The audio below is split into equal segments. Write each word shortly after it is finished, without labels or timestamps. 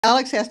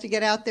Alex has to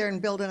get out there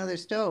and build another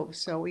stove,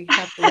 so we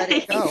have to let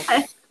it go.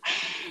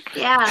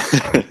 Yeah.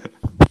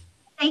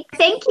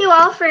 Thank you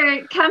all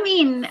for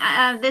coming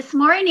this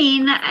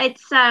morning.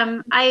 It's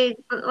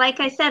like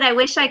I said, I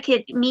wish I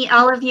could meet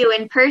all of you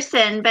in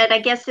person, but I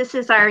guess this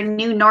is our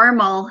new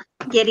normal,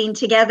 getting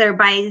together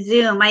by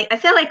Zoom. I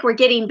feel like we're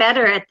getting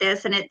better at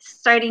this, and it's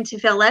starting to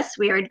feel less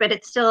weird, but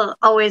it's still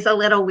always a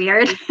little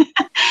weird.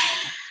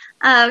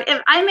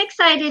 I'm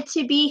excited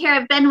to be here.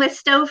 I've been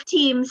with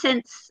StoveTeam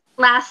since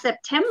last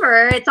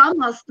September. It's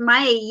almost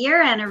my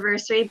year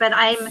anniversary, but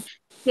I'm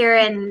here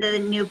in the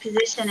new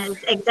position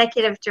as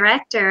executive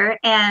director,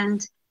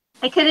 and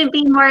I couldn't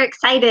be more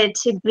excited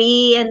to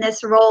be in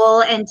this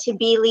role and to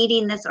be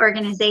leading this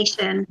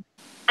organization.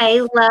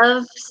 I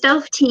love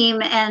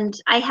StoveTeam, and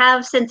I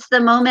have since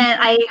the moment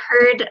I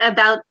heard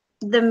about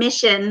the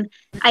mission.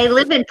 I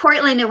live in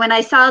Portland, and when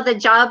I saw the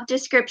job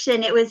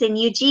description, it was in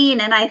Eugene,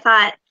 and I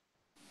thought,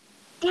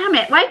 damn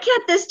it, why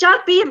can't this job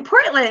be in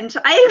Portland?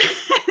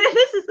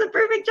 This is the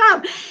perfect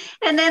job.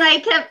 And then I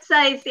kept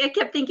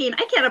thinking,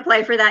 I can't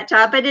apply for that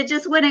job, but it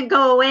just wouldn't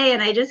go away.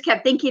 And I just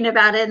kept thinking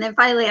about it. And then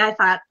finally I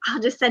thought, I'll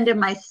just send in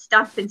my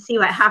stuff and see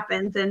what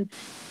happens. And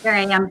here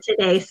I am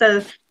today.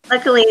 So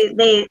luckily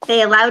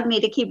they allowed me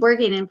to keep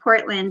working in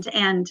Portland,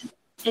 and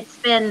it's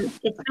been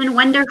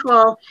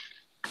wonderful.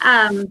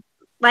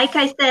 Like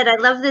I said, I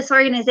love this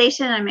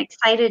organization. I'm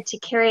excited to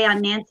carry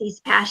on Nancy's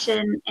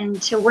passion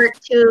and to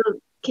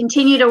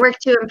continue to work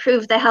to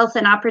improve the health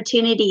and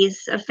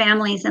opportunities of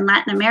families in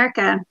Latin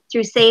America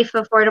through safe,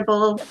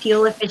 affordable,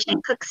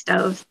 fuel-efficient cook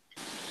stoves.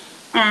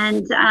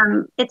 And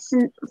it's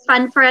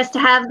fun for us to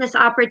have this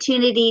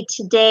opportunity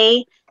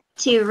today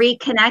to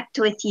reconnect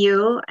with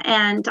you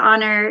and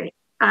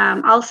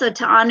also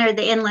to honor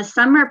the Endless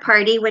Summer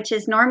Party, which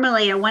is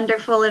normally a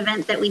wonderful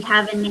event that we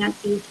have in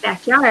Nancy's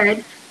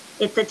backyard.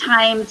 It's a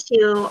time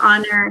to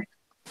honor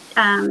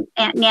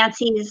Aunt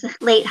Nancy's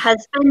late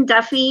husband,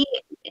 Duffy,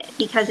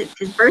 because it's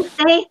his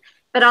birthday,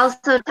 but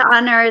also to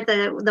honor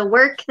the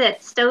work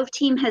that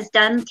StoveTeam has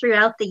done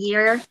throughout the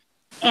year.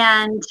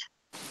 And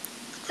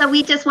so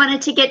we just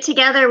wanted to get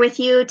together with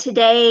you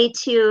today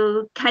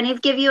to kind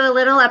of give you a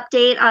little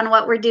update on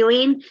what we're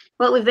doing,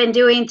 what we've been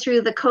doing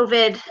through the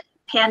COVID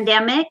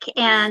pandemic.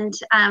 And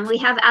we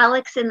have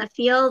Alex in the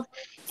field,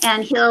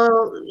 and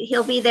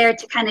he'll be there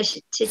to kind of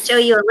to show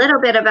you a little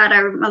bit about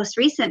our most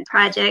recent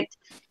project.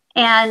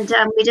 And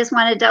we just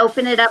wanted to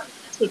open it up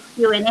to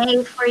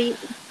Q&A for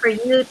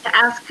you to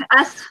ask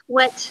us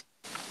what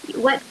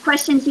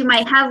questions you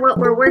might have, what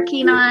we're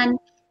working on.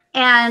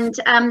 And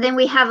then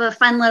we have a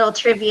fun little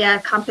trivia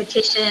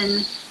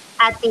competition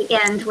at the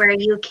end where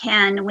you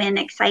can win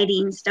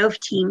exciting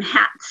StoveTeam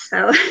hats.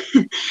 So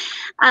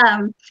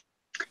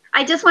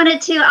I just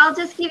wanted to, I'll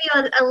just give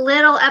you a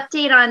little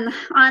update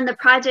on the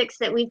projects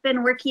that we've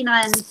been working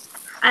on.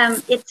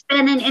 It's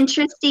been an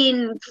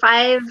interesting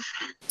 5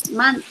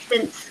 months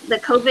since the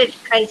COVID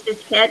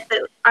crisis hit,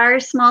 but our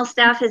small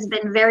staff has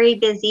been very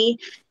busy.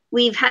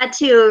 We've had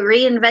to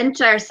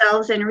reinvent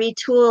ourselves and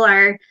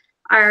retool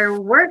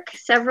our work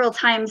several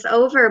times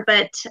over,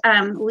 but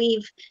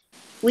we've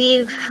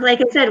like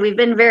I said, we've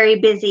been very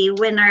busy.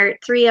 When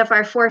 3 of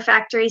our 4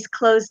 factories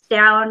closed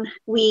down,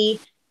 we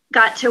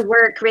got to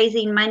work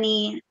raising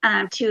money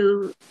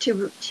to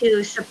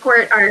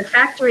support our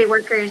factory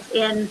workers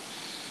in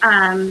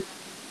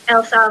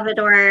El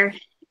Salvador,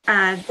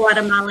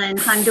 Guatemala, and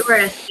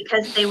Honduras,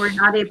 because they were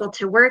not able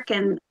to work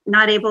and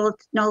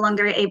no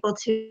longer able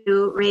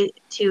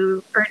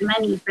to earn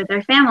money for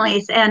their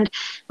families. And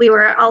we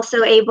were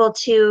also able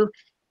to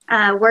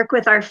work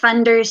with our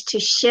funders to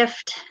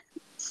shift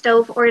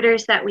stove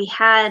orders that we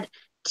had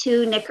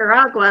to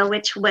Nicaragua,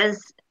 which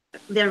was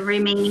the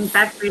remaining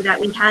factory that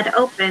we had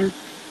open.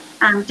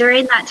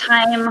 During that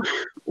time,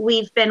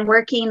 we've been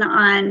working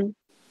on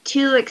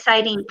 2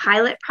 exciting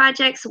pilot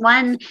projects.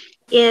 One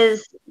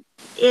is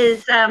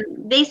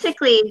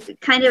basically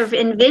kind of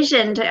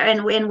envisioned,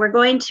 and we're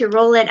going to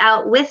roll it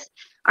out with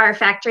our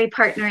factory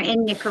partner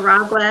in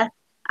Nicaragua,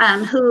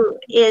 who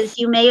is,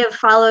 you may have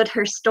followed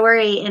her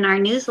story in our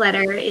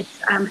newsletter.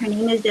 Her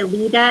name is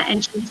Elida,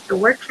 and she used to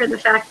work for the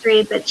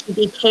factory, but she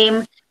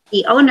became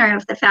the owner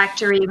of the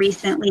factory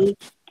recently,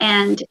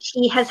 and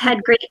she has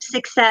had great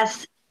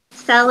success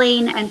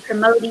selling and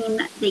promoting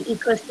the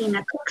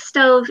Ecocina cook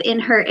stove in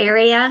her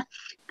area,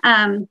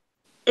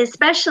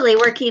 especially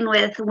working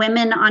with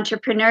women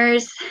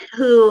entrepreneurs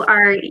who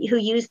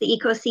use the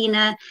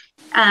Ecocina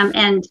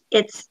and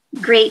its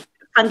great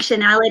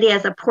functionality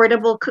as a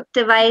portable cook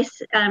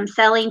device,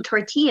 selling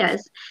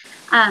tortillas.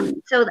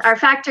 So our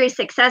factory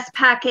success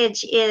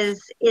package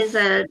is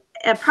a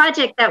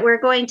project that we're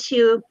going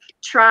to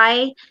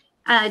try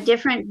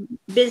different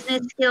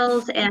business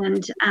skills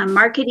and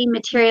marketing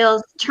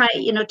materials,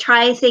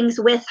 try things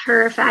with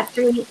her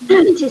factory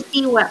to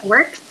see what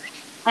works,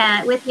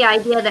 with the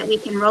idea that we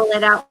can roll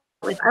it out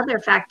with other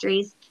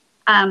factories.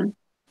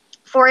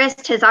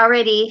 Forrest has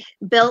already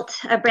built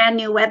a brand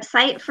new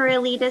website for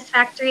Elida's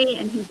factory,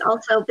 and he's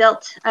also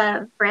built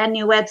a brand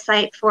new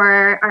website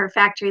for our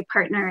factory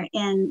partner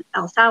in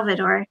El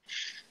Salvador.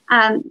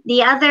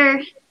 The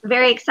other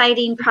very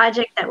exciting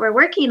project that we're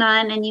working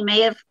on, and you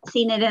may have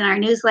seen it in our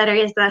newsletter,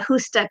 is the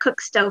Justa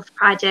Cook Stove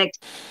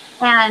project.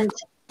 And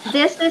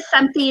this is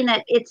something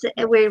that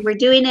we're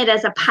doing it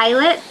as a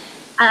pilot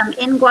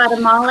in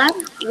Guatemala,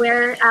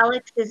 where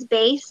Alex is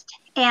based.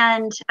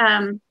 And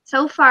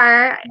so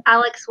far,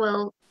 Alex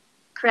will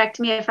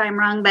correct me if I'm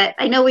wrong, but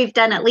I know we've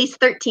done at least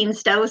 13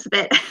 stoves,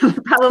 but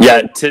probably.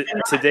 Yeah,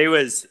 today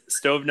was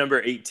stove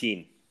number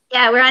 18.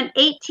 Yeah, we're on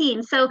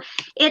 18. So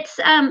it's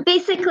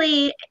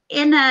basically,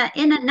 in a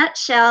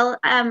nutshell,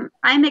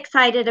 I'm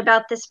excited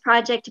about this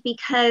project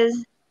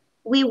because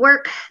we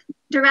work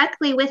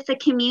directly with the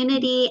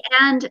community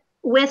and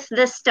with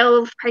the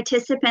stove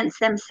participants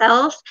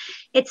themselves.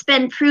 It's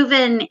been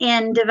proven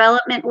in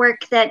development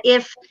work that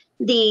if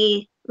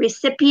the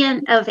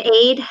recipient of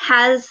aid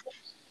has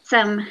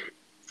some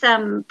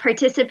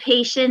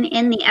participation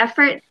in the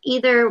effort,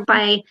 either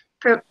by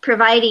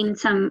providing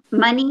some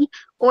money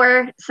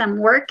or some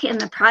work in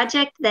the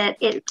project, that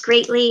it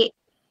greatly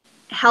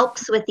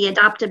helps with the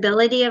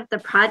adoptability of the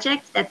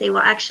project, that they will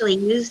actually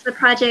use the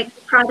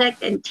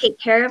product and take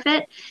care of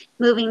it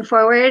moving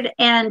forward.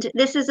 And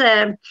this is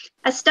a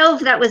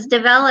stove that was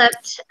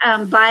developed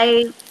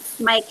by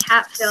Mike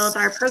Hatfield,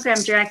 our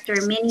program director,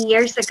 many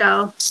years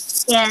ago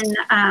in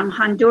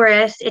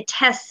Honduras. It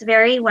tests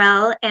very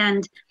well,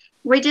 and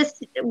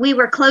we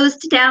were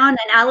closed down, and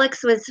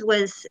Alex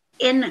was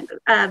in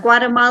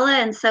Guatemala,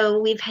 and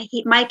so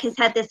Mike has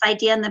had this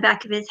idea in the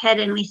back of his head,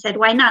 and we said,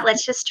 why not?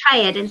 Let's just try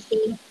it and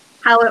see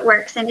how it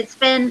works. And it's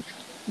been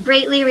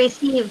greatly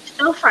received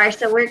so far.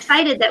 So we're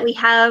excited that we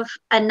have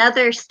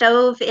another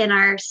stove in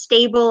our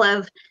stable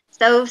of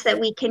stoves that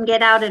we can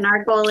get out, and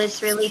our goal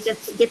is really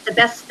just to get the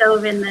best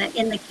stove in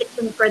the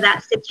kitchen for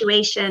that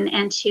situation,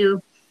 and to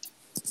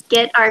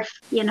get our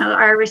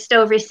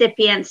stove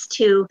recipients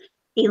to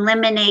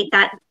eliminate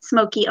that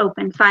smoky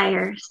open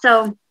fire.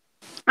 So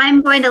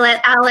I'm going to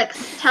let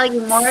Alex tell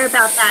you more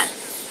about that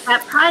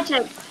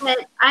project, but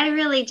I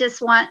really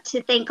just want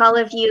to thank all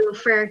of you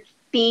for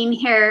being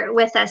here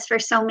with us for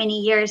so many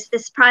years.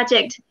 This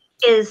project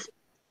was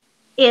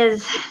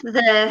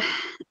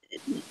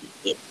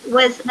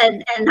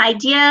an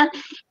idea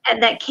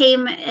that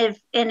came and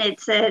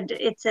it's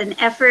an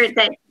effort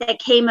that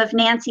came of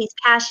Nancy's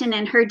passion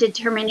and her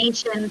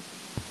determination,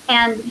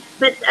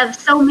 but of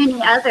so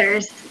many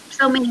others,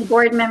 so many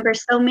board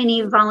members, so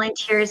many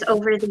volunteers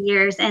over the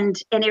years, and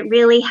it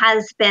really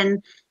has been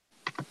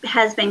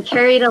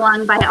carried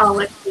along by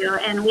all of you,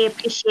 and we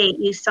appreciate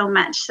you so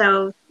much.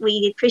 So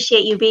we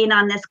appreciate you being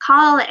on this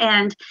call,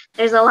 and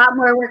there's a lot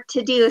more work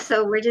to do,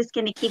 so we're just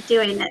going to keep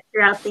doing it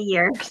throughout the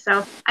year.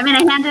 So I'm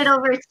going to hand it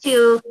over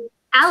to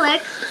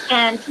Alex,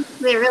 and he's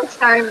the real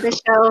star of the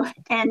show.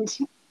 And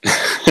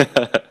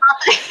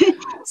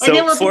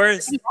so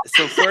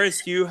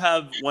Forrest, you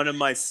have one of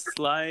my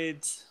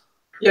slides.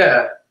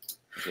 Yeah.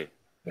 Okay.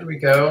 There we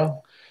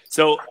go.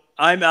 So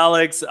I'm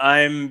Alex.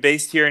 I'm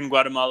based here in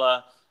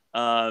Guatemala.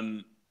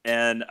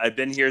 And I've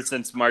been here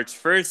since March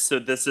 1st. So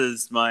this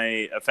is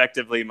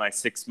effectively my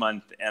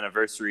 6-month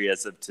anniversary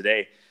as of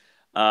today.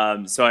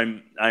 So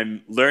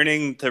I'm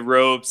learning the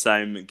ropes.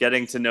 I'm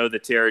getting to know the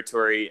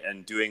territory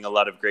and doing a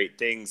lot of great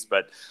things.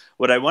 But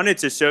what I wanted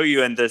to show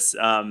you in this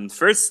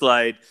first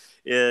slide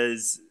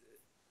is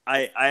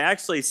I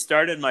actually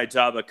started my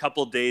job a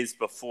couple days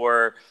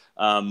before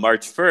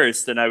March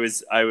 1st, and I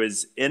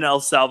was in El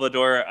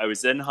Salvador, I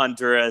was in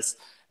Honduras,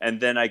 and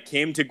then I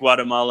came to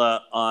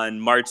Guatemala on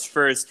March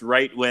 1st,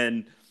 right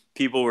when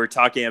people were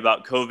talking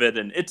about COVID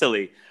in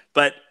Italy.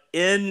 But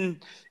in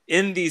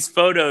these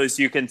photos,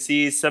 you can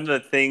see some of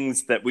the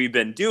things that we've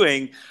been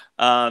doing,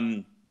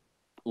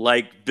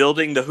 like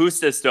building the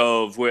Justa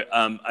stove.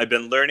 I've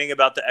been learning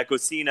about the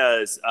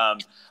ecocinas.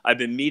 I've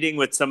been meeting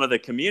with some of the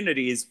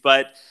communities,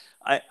 but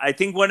I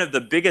think one of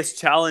the biggest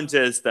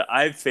challenges that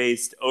I've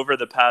faced over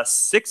the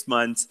past 6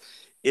 months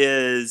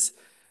is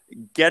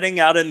getting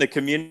out in the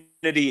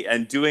community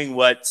and doing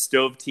what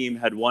StoveTeam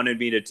had wanted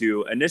me to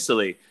do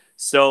initially.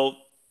 So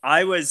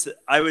I was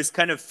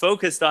kind of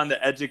focused on the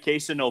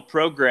educational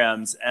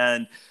programs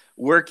and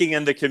working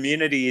in the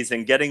communities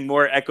and getting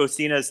more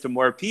ecocinas to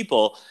more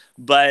people.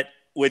 But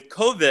with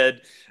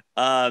COVID,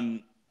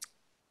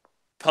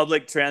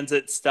 public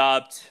transit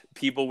stopped.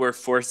 People were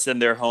forced in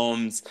their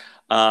homes.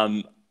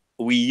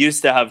 We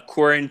used to have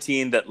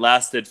quarantine that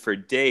lasted for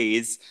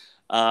days.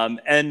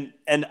 And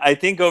I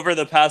think over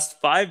the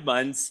past 5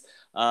 months,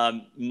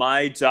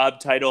 my job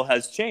title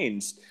has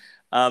changed.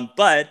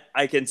 But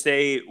I can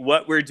say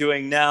what we're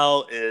doing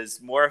now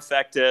is more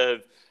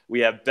effective.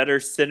 We have better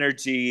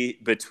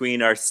synergy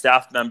between our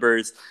staff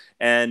members,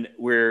 and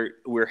we're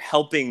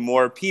helping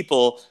more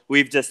people.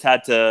 We've just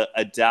had to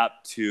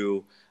adapt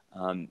to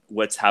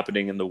what's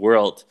happening in the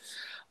world.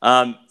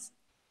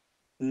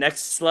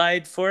 Next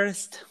slide,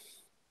 Forrest.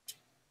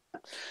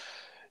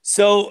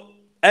 So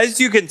as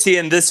you can see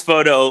in this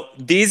photo,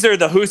 these are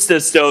the Justa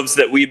stoves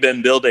that we've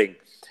been building.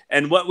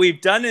 And what we've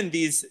done in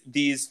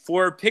these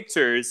 4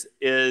 pictures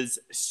is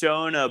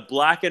shown a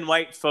black and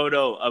white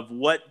photo of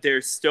what their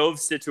stove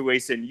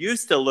situation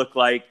used to look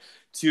like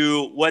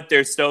to what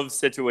their stove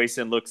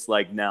situation looks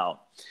like now.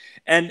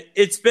 And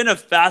it's been a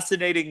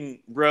fascinating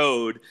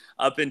road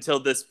up until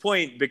this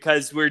point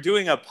because we're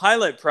doing a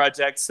pilot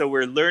project. So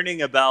we're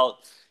learning about,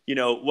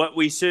 what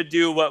we should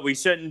do, what we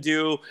shouldn't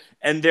do.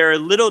 And there are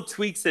little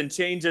tweaks and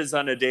changes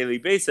on a daily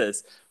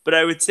basis. But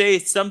I would say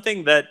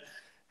something that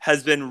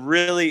has been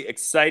really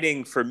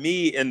exciting for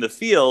me in the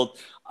field,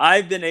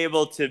 I've been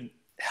able to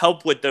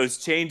help with those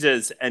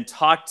changes and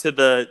talk to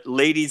the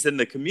ladies in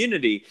the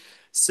community.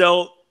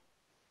 So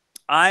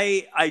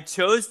I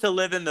chose to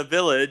live in the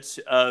village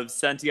of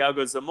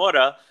Santiago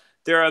Zamora.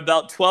 There are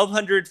about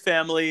 1,200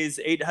 families,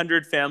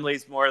 800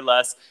 families more or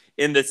less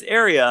in this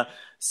area.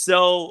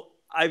 So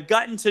I've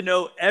gotten to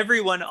know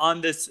everyone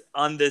on this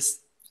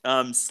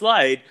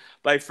slide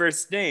by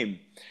first name.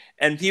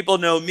 And people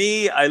know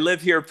me. I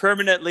live here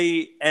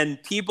permanently.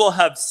 And people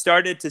have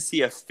started to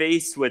see a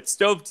face with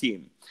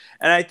StoveTeam.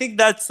 And I think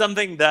that's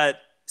something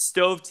that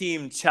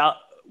StoveTeam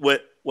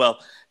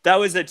that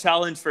was a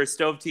challenge for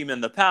StoveTeam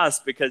in the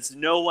past because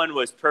no one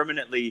was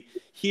permanently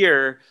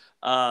here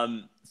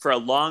for a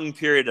long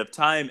period of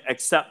time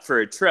except for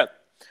a trip.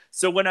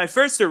 So when I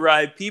first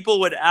arrived, people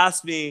would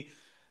ask me,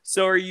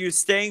 so are you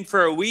staying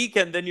for a week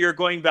and then you're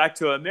going back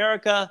to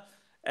America?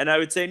 And I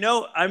would say,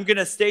 no, I'm going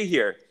to stay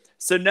here.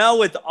 So now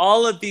with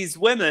all of these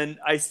women,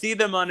 I see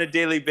them on a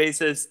daily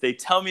basis. They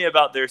tell me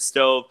about their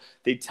stove.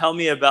 They tell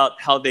me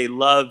about how they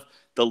love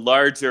the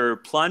larger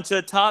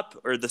plancha top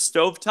or the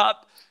stove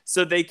top.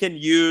 So they can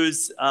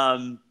use,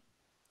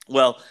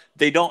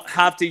 they don't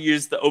have to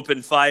use the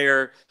open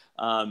fire.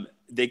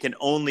 They can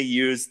only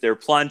use their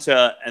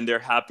plancha and they're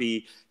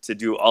happy to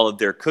do all of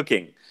their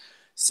cooking.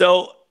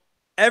 So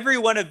every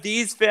one of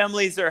these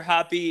families are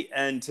happy.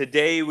 And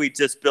today we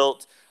just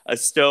built a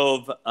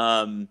stove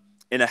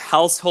in a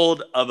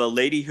household of a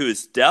lady who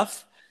is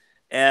deaf.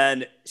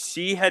 And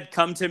she had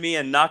come to me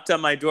and knocked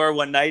on my door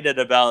one night at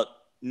about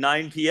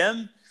 9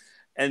 p.m.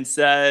 and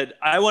said,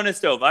 I want a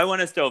stove, I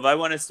want a stove, I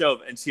want a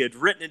stove. And she had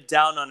written it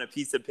down on a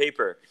piece of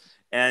paper.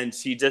 And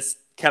she just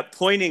kept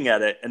pointing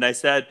at it. And I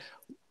said,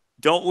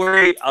 don't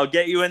worry, I'll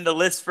get you in the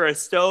list for a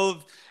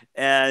stove.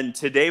 And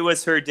today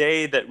was her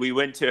day that we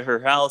went to her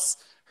house.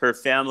 Her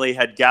family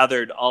had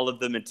gathered all of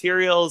the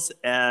materials.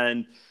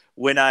 And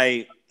when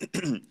I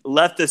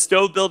left the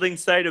stove building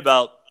site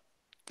about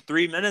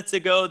 3 minutes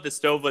ago, the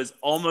stove was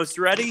almost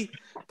ready.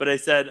 But I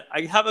said,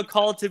 I have a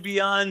call to be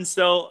on,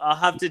 so I'll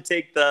have to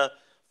take the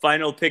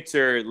final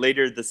picture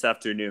later this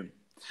afternoon.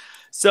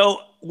 So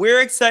we're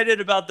excited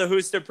about the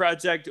Justa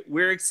project.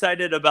 We're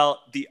excited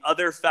about the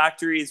other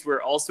factories.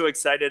 We're also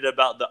excited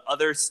about the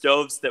other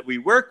stoves that we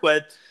work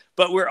with,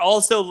 but we're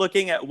also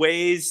looking at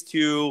ways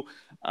to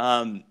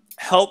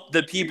help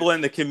the people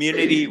in the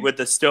community with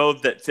a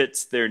stove that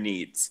fits their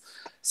needs.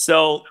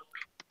 So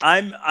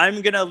I'm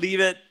going to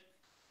leave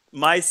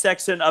my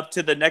section up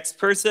to the next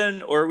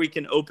person, or we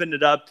can open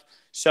it up,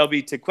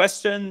 Shelby, to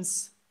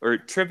questions or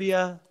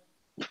trivia.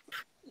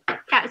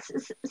 Yeah,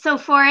 so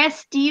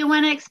Forrest, do you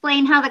want to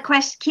explain how the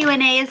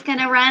Q&A is going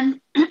to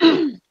run?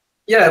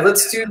 Yeah,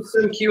 let's do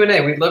some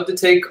Q&A. We'd love to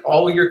take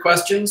all your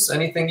questions,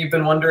 anything you've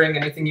been wondering,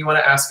 anything you want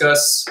to ask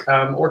us,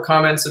 or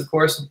comments, of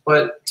course.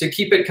 But to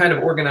keep it kind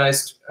of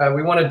organized,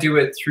 we want to do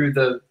it through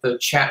the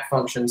chat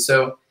function.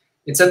 So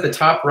it's at the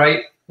top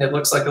right. It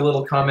looks like a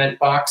little comment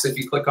box. If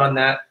you click on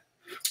that,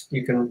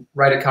 you can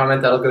write a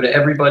comment that'll go to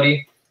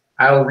everybody.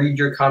 I'll read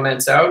your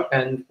comments out,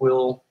 and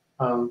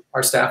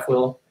our staff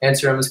will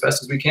answer them as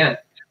best as we can.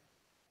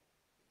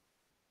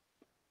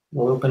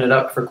 We'll open it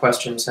up for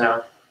questions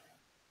now.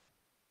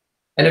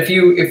 And if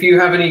you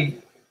have any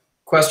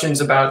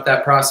questions about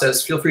that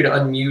process, feel free to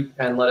unmute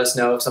and let us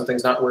know if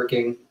something's not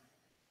working.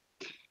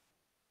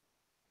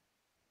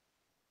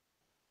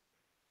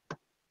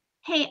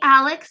 Hey,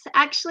 Alex,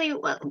 actually,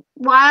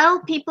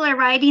 while people are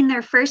writing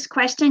their first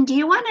question, do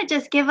you want to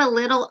just give a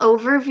little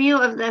overview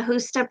of the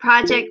Justa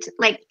project,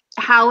 like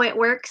how it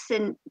works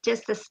and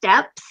just the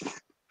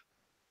steps?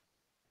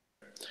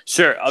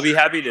 Sure, I'll be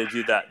happy to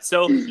do that.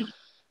 So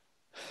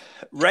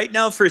right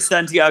now for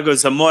Santiago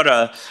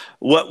Zamora,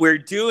 what we're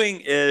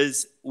doing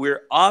is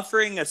we're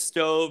offering a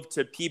stove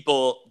to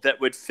people that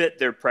would fit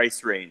their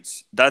price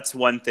range. That's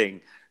one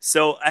thing.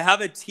 So I have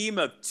a team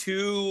of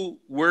 2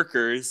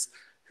 workers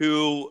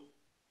who,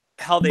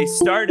 how they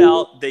start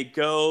out, they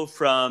go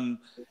from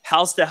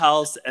house to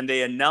house and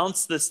they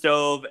announce the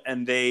stove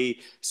and they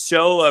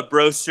show a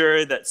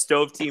brochure that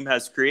StoveTeam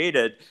has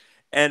created.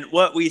 And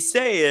what we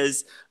say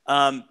is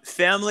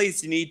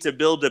families need to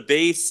build a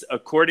base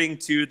according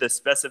to the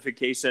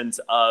specifications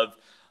of,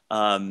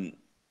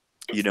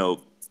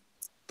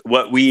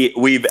 what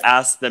we've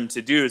asked them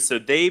to do. So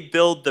they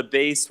build the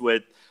base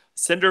with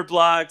cinder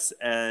blocks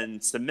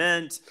and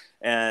cement,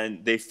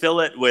 and they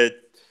fill it with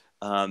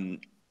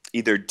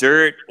either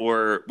dirt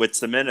or with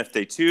cement if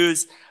they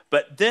choose.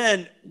 But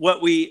then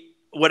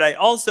what I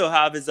also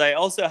have is I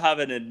also have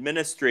an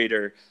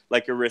administrator,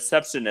 like a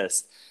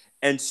receptionist,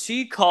 and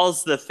she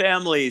calls the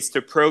families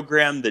to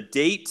program the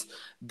date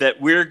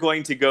that we're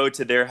going to go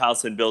to their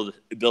house and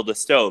build a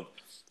stove.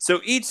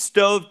 So each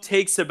stove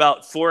takes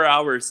about 4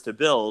 hours to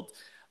build.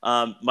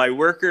 My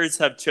workers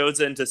have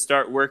chosen to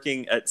start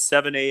working at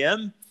 7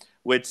 a.m.,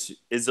 which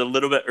is a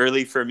little bit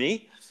early for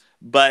me,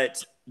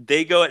 but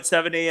they go at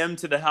 7 a.m.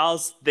 to the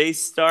house, they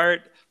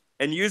start,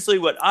 and usually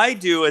what I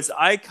do is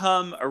I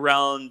come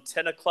around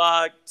 10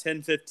 o'clock,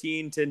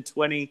 10:15,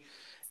 10:20,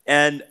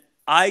 and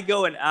I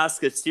go and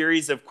ask a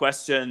series of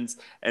questions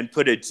and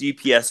put a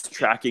GPS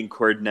tracking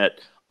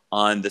coordinate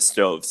on the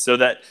stove so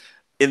that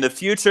in the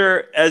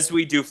future, as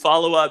we do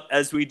follow-up,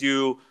 as we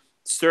do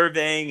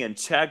surveying and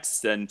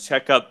checks and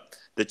check up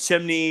the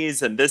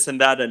chimneys and this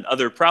and that and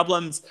other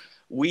problems,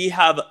 we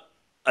have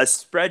a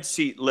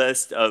spreadsheet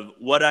list of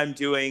what I'm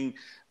doing,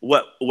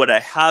 what I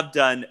have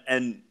done,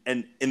 and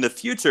in the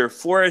future,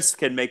 Forrest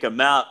can make a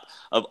map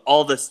of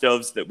all the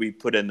stoves that we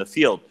put in the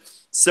field.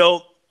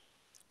 So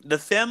the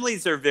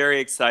families are very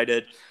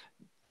excited.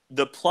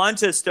 The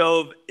plancha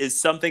stove is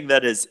something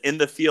that is in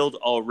the field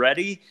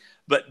already,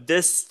 but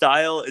this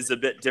style is a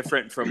bit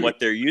different from what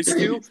they're used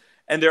to.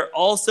 And they're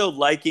also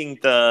liking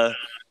the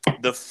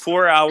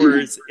 4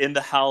 hours in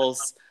the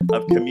house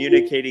of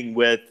communicating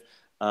with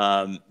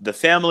the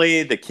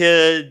family, the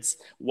kids,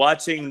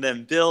 watching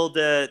them build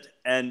it.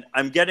 And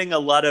I'm getting a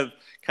lot of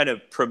kind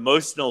of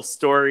promotional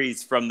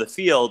stories from the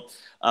field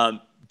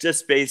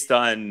just based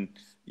on,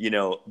 you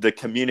know, the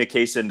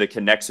communication, the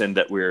connection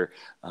that we're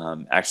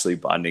actually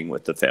bonding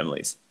with the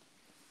families.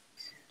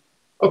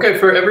 Okay,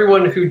 for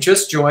everyone who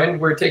just joined,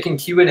 we're taking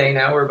Q&A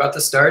now. We're about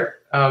to start.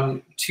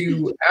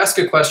 To ask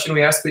a question,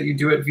 we ask that you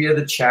do it via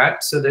the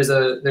chat. So there's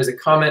a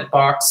comment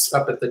box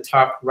up at the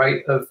top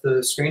right of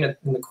the screen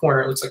in the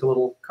corner. It looks like a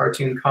little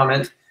cartoon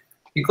comment.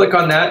 You click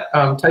on that,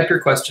 type your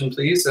question,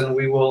 please, and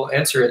we will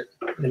answer it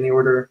in the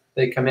order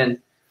they come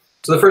in.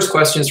 So the first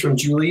question is from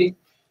Julie.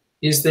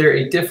 Is there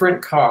a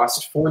different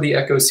cost for the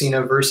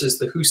Ecocina versus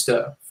the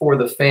Justa for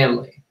the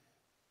family?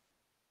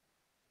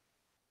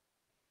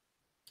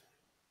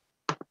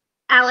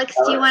 Alex,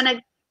 do you want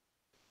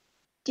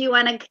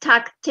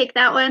to take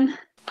that one?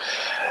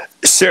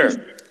 Sure.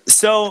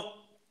 So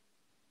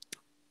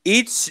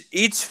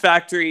each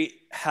factory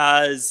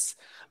has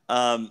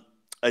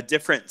a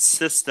different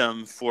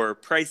system for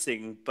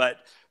pricing, but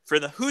for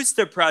the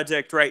Justa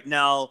project right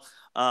now,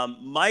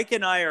 Mike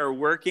and I are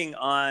working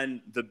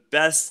on the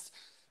best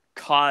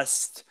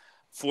cost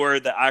for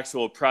the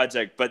actual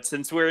project. But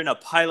since we're in a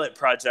pilot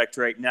project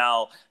right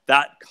now,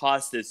 that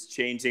cost is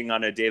changing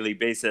on a daily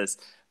basis.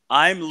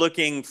 I'm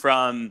looking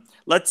from,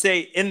 let's say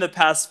in the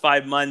past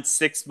 5 months,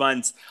 6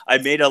 months, I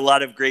made a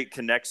lot of great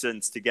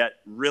connections to get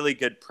really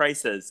good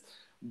prices.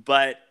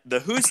 But the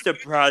Justa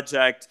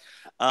project,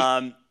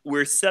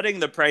 we're setting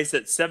the price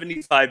at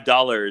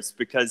 $75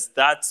 because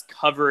that's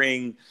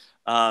covering,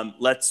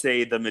 let's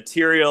say, the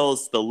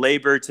materials, the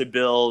labor to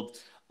build,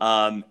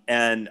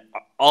 and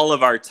all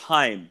of our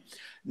time.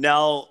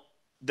 Now,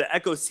 the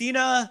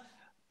Ecocina,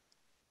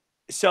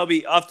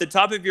 Shelby, off the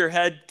top of your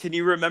head, can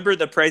you remember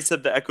the price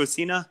of the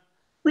Ecocina?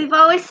 We've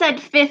always said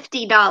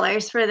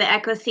 $50 for the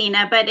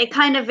Ecocina, but it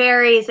kind of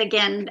varies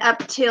again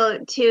up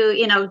to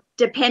you know,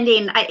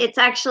 depending. It's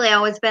actually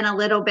always been a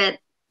little bit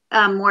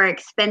more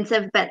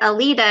expensive, but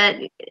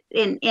Alita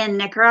in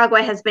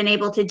Nicaragua has been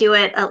able to do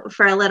it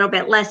for a little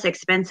bit less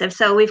expensive.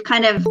 So we've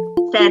kind of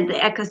said the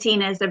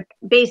Ecocina is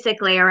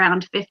basically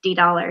around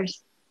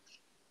 $50.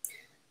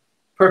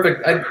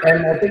 Perfect.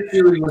 And I think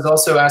Julie was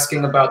also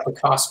asking about the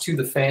cost to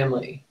the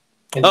family.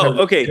 Oh,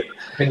 okay.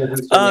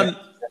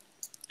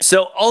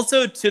 So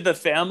also to the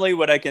family,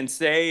 what I can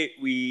say,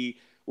 we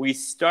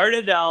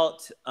started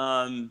out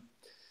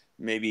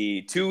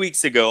maybe 2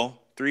 weeks ago,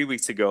 3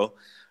 weeks ago,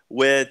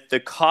 with the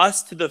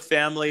cost to the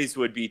families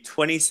would be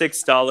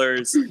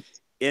 $26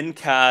 in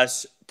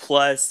cash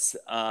plus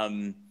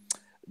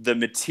the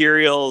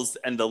materials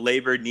and the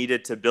labor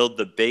needed to build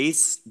the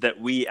base that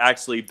we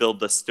actually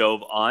build the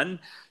stove on.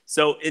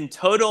 So in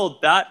total,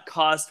 that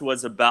cost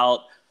was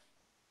about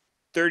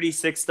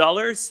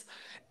 $36.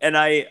 And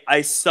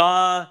I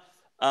saw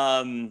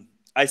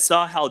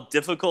how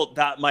difficult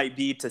that might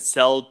be to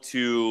sell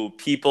to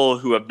people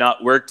who have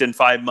not worked in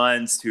 5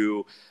 months,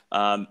 who,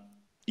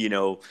 you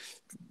know,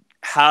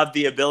 have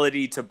the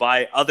ability to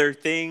buy other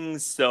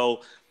things.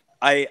 So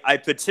I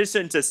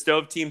petitioned to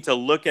StoveTeam to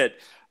look at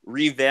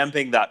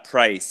revamping that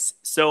price.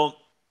 So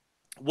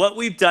what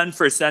we've done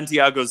for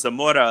Santiago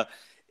Zamora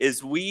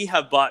is we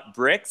have bought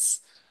bricks.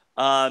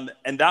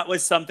 And that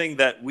was something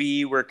that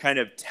we were kind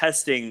of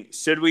testing.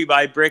 Should we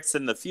buy bricks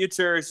in the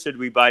future? Should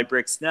we buy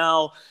bricks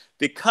now?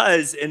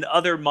 Because in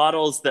other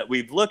models that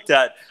we've looked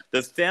at,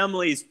 the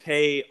families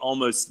pay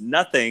almost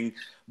nothing,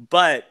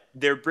 but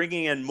they're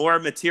bringing in more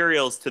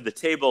materials to the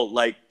table,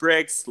 like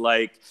bricks,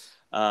 like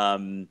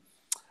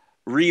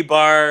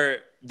rebar.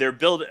 They're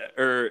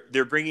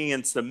bringing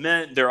in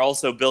cement. They're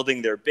also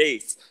building their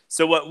base.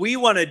 So what we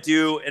want to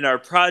do in our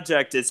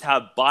project is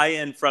have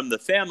buy-in from the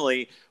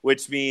family,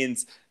 which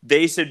means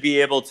they should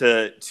be able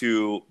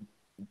to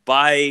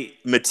buy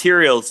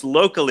materials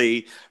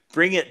locally,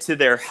 bring it to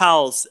their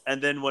house,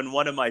 and then when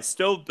one of my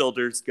stove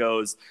builders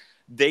goes,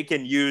 they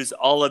can use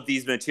all of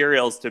these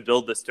materials to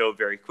build the stove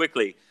very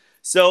quickly.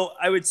 So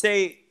I would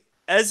say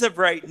as of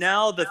right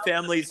now, the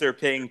families are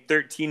paying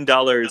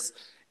 $13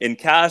 in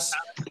cash.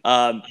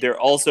 They're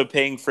also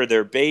paying for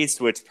their base,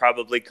 which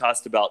probably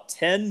cost about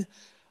 $10.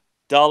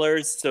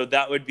 So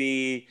that would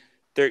be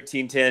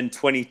 13, 10,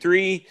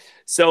 23.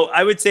 So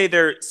I would say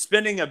they're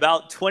spending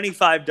about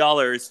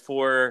 $25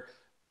 for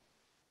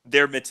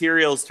their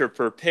materials to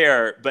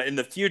prepare. But in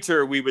the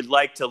future, we would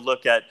like to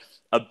look at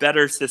a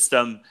better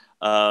system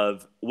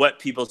of what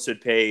people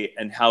should pay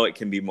and how it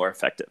can be more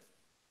effective.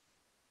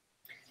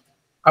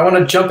 I want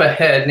to jump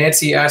ahead.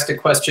 Nancy asked a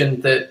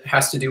question that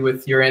has to do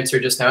with your answer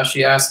just now.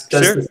 She asked,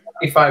 does the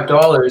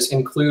 $75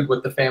 include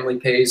what the family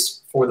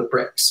pays for the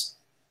bricks?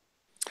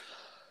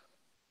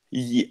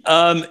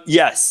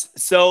 Yes.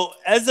 So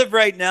as of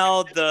right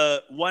now,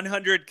 the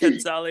 100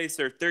 quetzales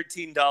or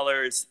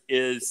 $13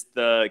 is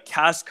the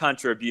cash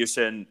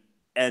contribution,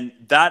 and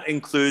that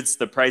includes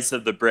the price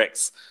of the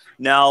bricks.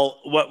 Now,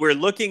 what we're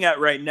looking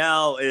at right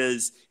now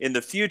is in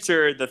the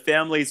future, the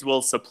families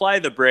will supply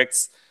the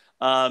bricks.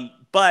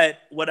 But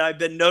what I've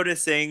been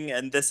noticing,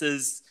 and this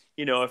is,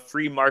 a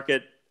free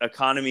market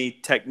economy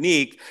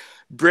technique,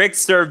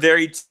 bricks are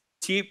very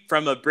cheap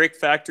from a brick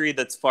factory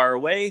that's far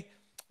away.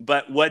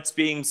 But what's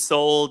being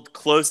sold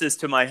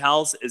closest to my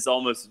house is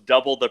almost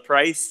double the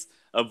price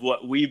of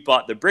what we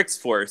bought the bricks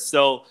for.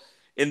 So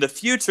in the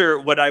future,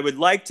 what I would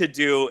like to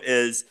do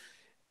is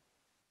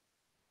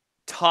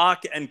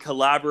talk and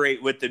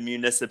collaborate with the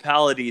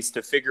municipalities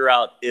to figure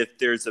out if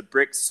there's a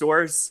brick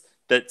source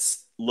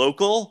that's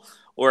local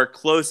or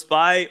close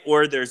by,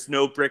 or there's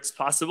no bricks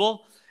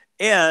possible.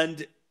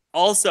 And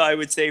also, I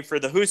would say for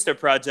the Justa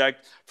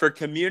project, for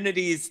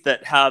communities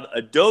that have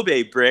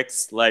adobe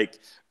bricks, like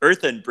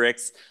earthen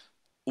bricks,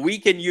 we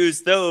can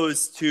use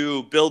those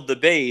to build the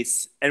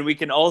base, and we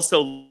can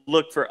also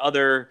look for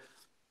other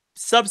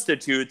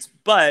substitutes.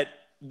 But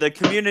the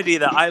community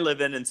that I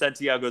live in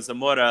Santiago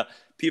Zamora,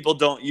 people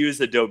don't use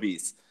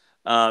adobes.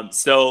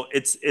 So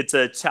it's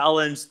a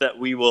challenge that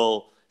we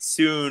will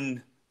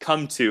soon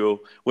come to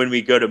when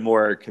we go to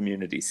more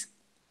communities.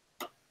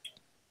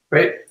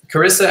 Great.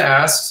 Carissa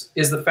asks,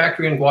 is the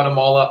factory in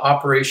Guatemala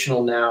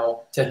operational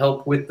now to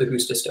help with the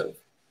Justa stove?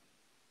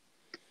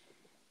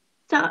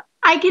 So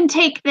I can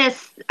take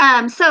this.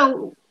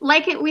 So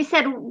like we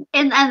said,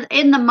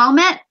 in the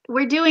moment,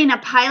 we're doing a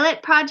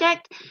pilot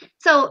project.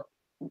 So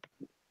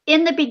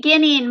in the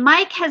beginning,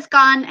 Mike has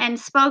gone and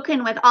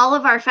spoken with all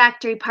of our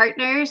factory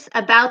partners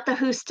about the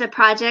Justa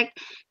project.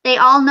 They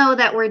all know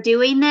that we're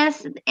doing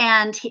this,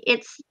 and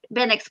it's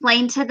been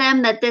explained to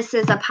them that this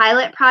is a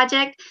pilot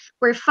project.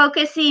 We're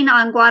focusing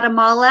on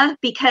Guatemala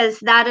because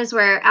that is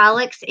where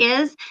Alex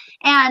is.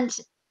 And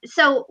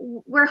so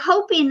we're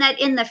hoping that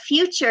in the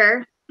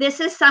future,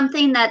 this is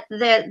something that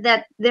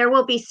there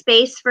will be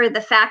space for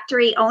the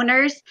factory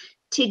owners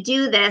to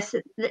do this.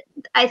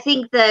 I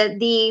think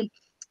the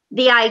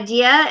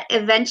idea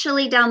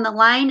eventually down the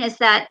line is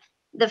that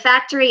the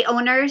factory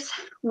owners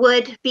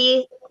would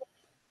be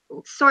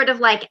sort of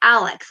like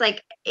Alex,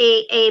 like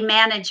a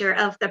manager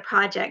of the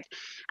project.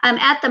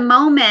 At the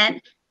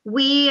moment,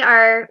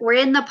 we're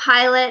in the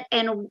pilot,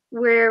 and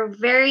we're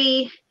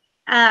very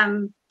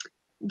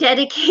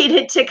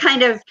dedicated to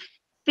kind of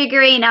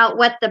figuring out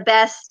what the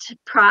best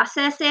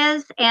process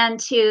is and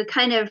to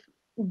kind of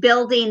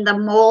building the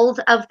mold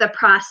of the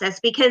process.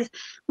 Because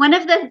one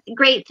of the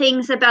great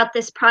things about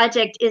this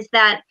project is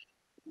that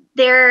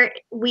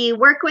we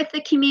work with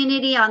the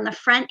community on the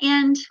front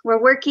end.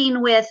 We're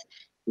working with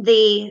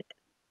the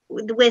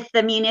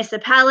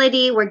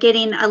municipality. We're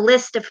getting a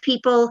list of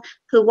people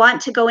who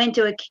want to go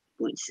into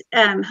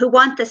who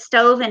want the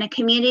stove in a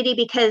community,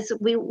 because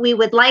we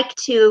would like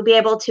to be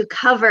able to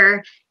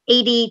cover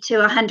 80 to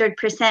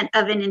 100%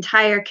 of an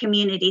entire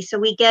community. So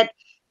we get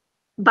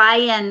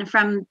buy-in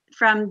from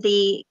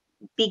the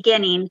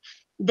beginning.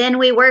 Then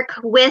we work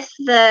with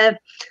the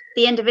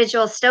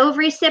individual stove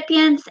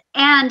recipients,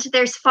 and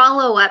there's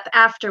follow-up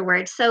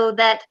afterwards, so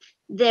that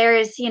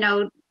there's,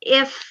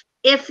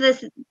 if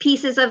the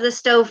pieces of the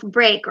stove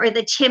break or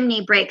the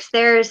chimney breaks,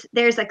 there's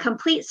a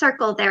complete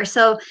circle there.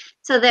 So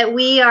that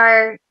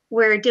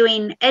we're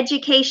doing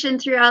education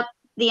throughout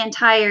the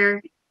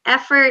entire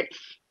effort.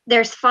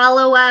 There's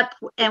follow-up,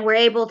 and we're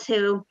able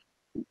to,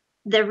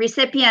 the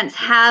recipients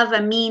have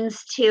a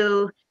means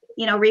to,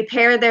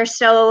 repair their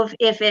stove.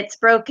 If it's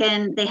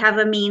broken, they have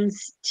a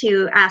means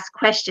to ask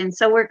questions.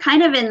 So we're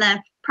kind of in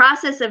the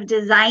process of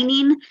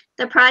designing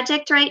the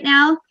project right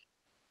now.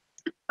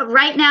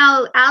 Right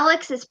now,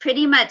 Alex is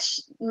pretty much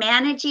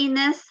managing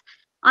this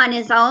on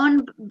his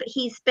own.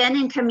 He's been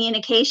in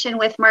communication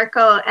with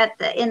Marco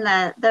in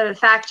the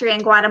factory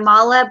in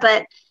Guatemala,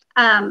 but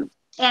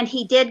and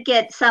he did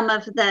get some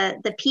of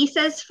the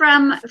pieces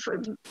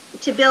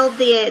to build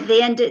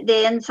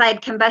the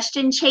inside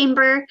combustion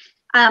chamber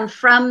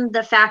from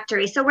the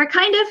factory. So we're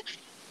kind of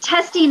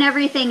testing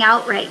everything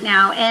out right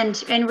now,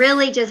 and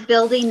really just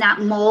building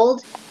that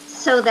mold,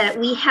 so that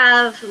we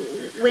have,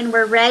 when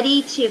we're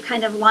ready to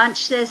kind of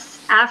launch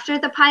this after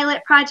the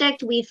pilot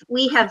project,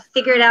 we have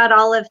figured out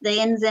all of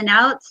the ins and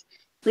outs.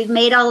 We've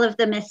made all of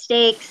the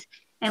mistakes,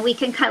 and we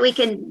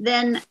can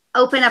then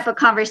open up a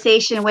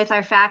conversation with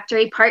our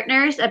factory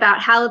partners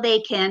about how they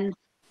can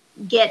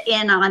get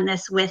in on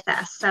this with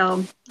us.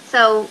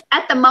 So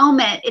at the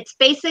moment, it's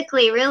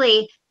basically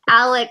really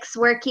Alex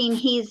working.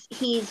 He's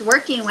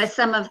working with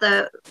some of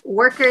the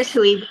workers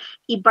who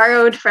he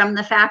borrowed from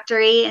the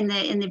factory in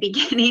the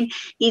beginning.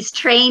 He's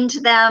trained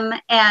them,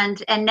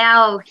 and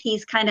now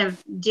he's kind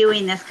of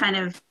doing this kind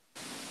of,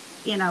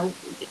 you know,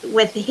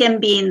 with him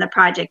being the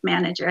project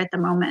manager at the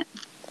moment.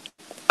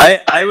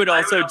 I would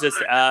also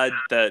just add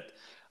that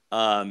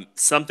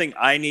something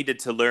I needed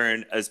to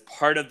learn as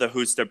part of the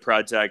Husta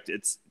project,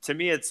 to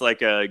me, it's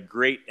like a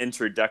great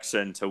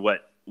introduction to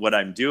what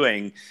I'm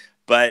doing,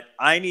 but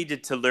I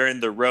needed to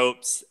learn the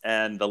ropes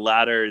and the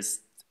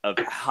ladders of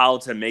how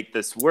to make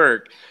this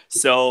work.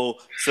 So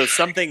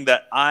something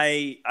that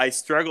I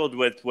struggled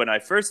with when I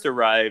first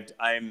arrived,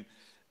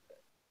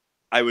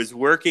 I was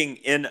working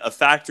in a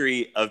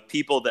factory of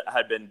people that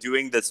had been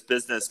doing this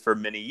business for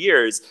many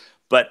years,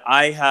 but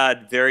I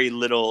had very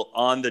little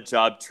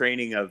on-the-job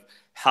training of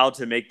how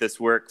to make this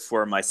work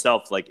for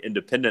myself, like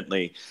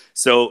independently.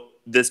 So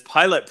this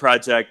pilot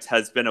project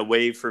has been a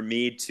way for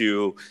me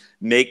to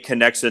make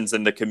connections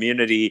in the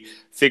community,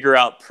 figure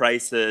out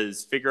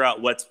prices, figure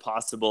out what's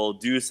possible,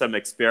 do some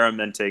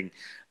experimenting.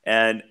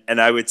 And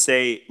I would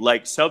say,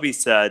 like Shelby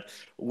said,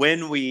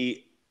 when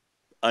we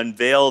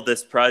unveil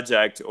this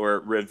project or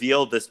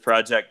reveal this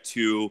project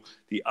to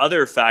the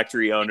other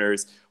factory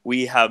owners,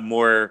 we have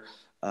more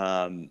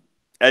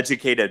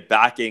educated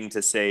backing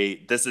to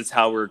say, this is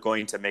how we're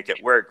going to make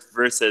it work,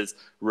 versus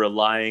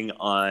relying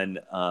on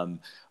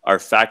our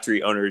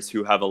factory owners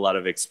who have a lot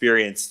of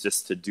experience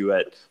just to do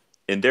it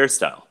in their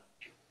style.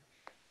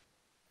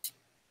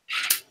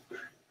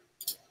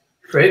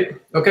 Great.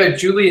 Okay,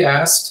 Julie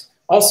asked,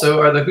 also,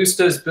 are the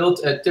Hustas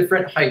built at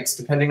different heights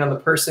depending on the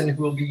person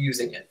who will be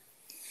using it?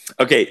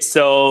 Okay,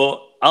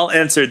 so I'll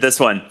answer this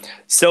one.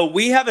 So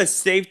we have a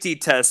safety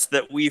test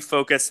that we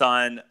focus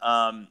on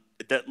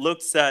that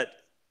looks at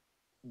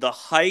the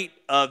height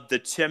of the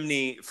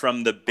chimney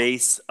from the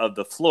base of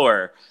the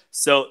floor.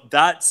 So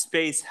that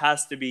space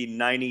has to be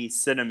 90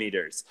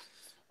 centimeters.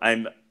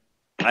 I'm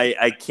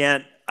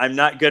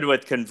not good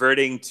with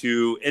converting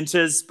to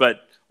inches,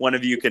 but one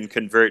of you can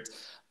convert.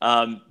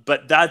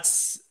 But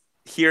that's,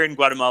 here in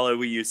Guatemala,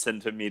 we use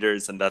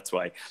centimeters, and that's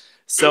why.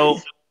 So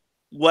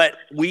what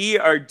we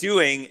are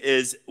doing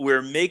is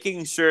we're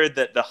making sure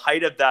that the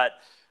height of that,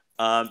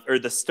 or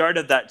the start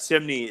of that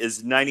chimney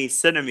is 90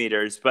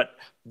 centimeters, but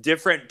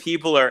different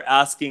people are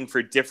asking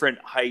for different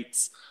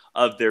heights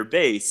of their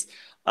base.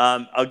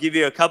 I'll give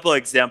you a couple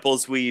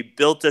examples. We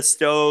built a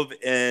stove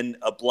in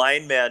a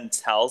blind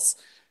man's house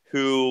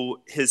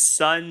who his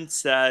son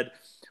said,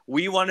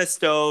 we want a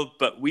stove,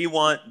 but we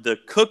want the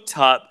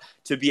cooktop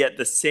to be at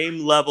the same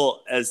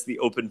level as the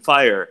open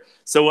fire.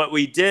 So what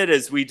we did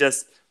is we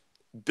just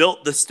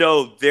built the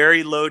stove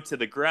very low to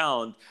the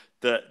ground.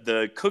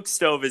 The cook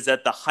stove is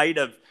at the height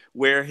of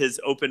where his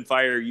open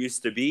fire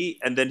used to be,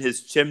 and then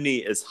his chimney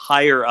is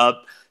higher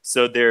up,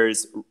 so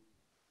there's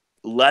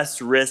less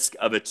risk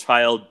of a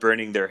child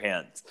burning their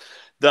hands.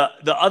 The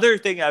other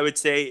thing I would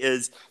say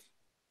is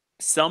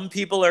some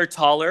people are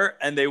taller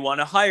and they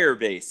want a higher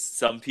base.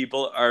 Some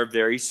people are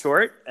very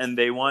short and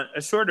they want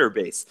a shorter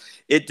base.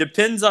 It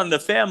depends on the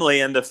family,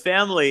 and the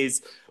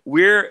families,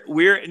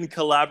 we're in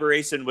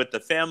collaboration with the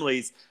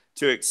families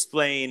to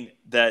explain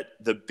that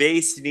the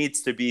base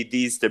needs to be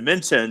these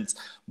dimensions.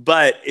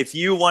 But if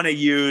you want to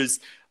use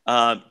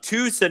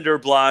 2 cinder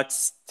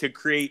blocks to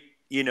create,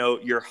 you know,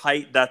 your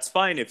height, that's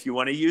fine. If you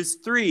want to use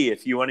 3,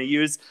 if you want to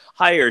use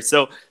higher.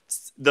 So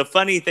the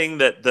funny thing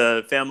that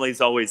the families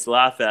always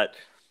laugh at,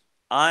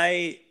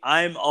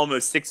 I'm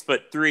almost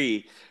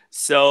 6'3",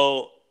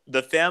 so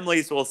the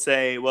families will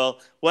say,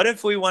 well, what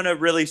if we want a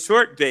really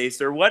short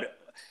base, or what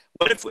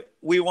if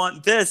we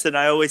want this? And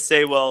I always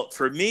say, well,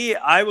 for me,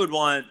 I would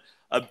want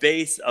a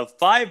base of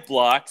 5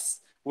 blocks,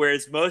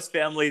 whereas most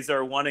families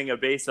are wanting a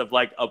base of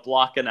like a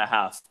block and a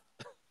half.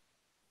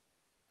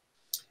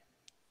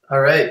 All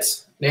right.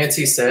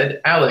 Nancy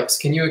said, Alex,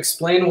 can you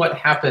explain what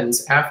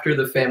happens after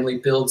the family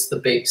builds the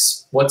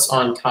base? What's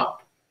on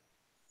top?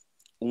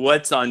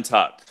 What's on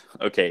top?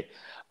 Okay.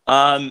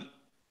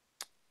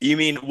 You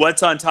mean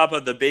what's on top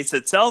of the base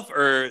itself,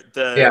 or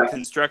the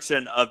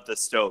construction of the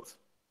stove?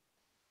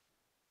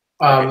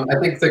 I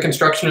think the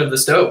construction of the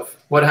stove.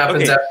 What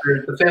happens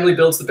after the family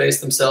builds the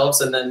base themselves,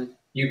 and then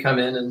you come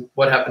in, and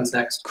what happens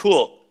next?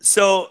 Cool.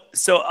 So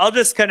I'll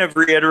just kind of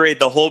reiterate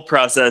the whole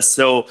process.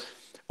 So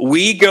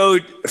we go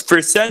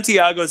for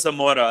Santiago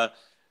Zamora.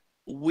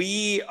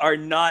 We are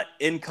not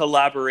in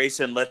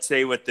collaboration, let's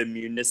say, with the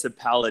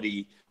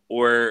municipality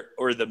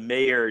or the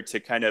mayor to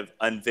kind of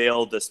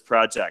unveil this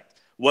project.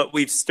 What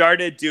we've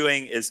started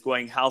doing is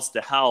going house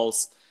to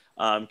house,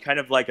 kind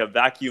of like a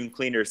vacuum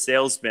cleaner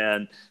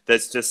salesman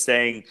that's just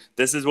saying,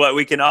 this is what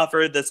we can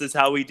offer, this is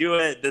how we do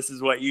it, this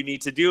is what you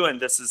need to do, and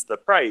this is the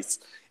price.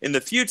 In the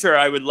future,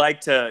 I would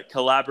like to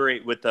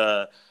collaborate with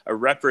a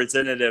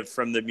representative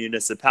from the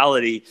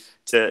municipality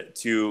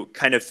to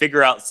kind of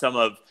figure out some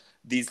of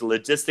these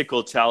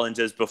logistical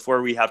challenges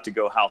before we have to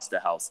go house to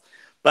house.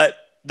 But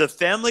the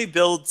family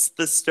builds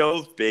the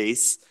stove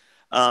base.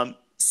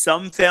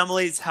 Some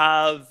families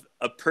have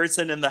a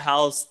person in the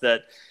house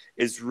that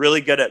is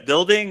really good at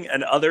building,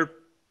 and other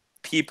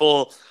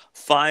people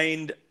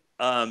find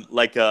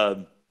like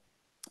a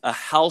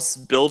house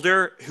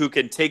builder who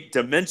can take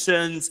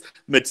dimensions,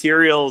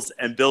 materials,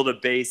 and build a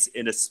base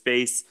in a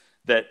space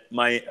that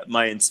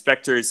my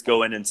inspectors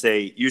go in and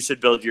say, you should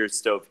build your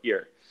stove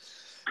here.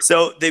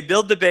 So they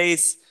build the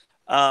base.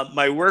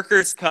 My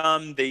workers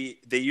come. They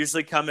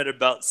usually come at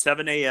about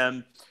 7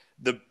 a.m.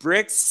 The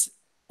bricks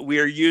we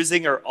are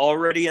using are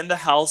already in the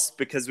house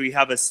because we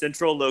have a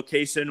central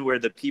location where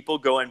the people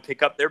go and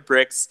pick up their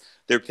bricks.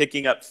 They're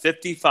picking up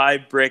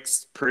 55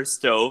 bricks per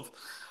stove.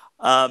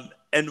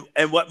 And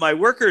what my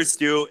workers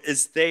do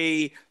is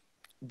they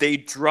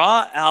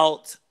draw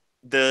out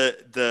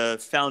the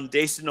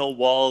foundational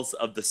walls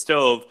of the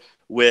stove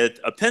with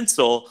a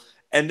pencil,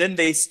 and then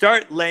they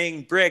start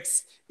laying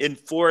bricks in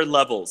 4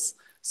 levels.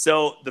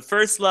 So the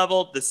first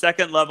level, the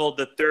second level,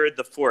 the third,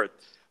 the fourth.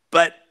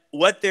 But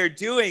what they're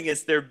doing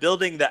is they're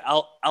building the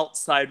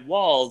outside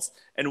walls,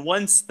 and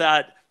once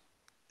that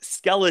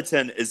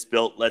skeleton is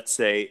built, let's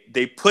say,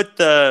 they put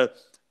the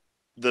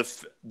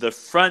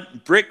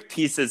front brick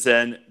pieces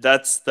in.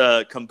 That's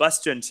the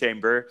combustion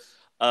chamber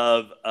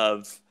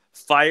of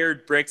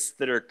fired bricks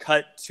that are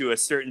cut to a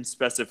certain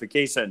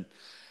specification.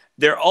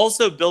 They're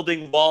also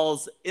building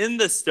walls in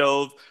the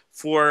stove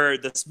for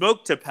the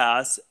smoke to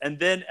pass, and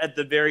then at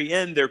the very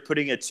end, they're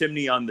putting a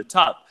chimney on the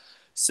top.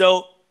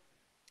 So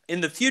in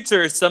the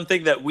future,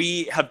 something that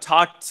we have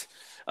talked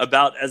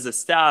about as a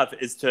staff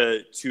is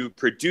to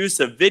produce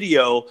a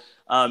video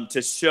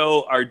to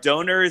show our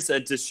donors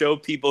and to show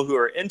people who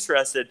are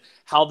interested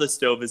how the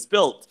stove is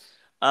built.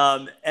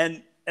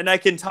 And I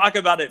can talk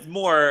about it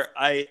more.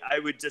 I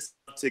would just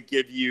love to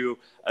give you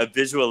a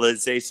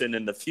visualization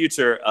in the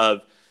future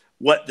of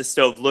what the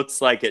stove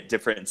looks like at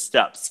different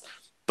steps.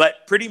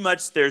 But pretty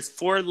much there's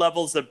 4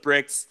 levels of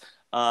bricks.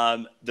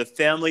 The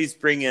families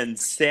bring in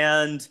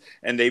sand,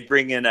 and they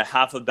bring in a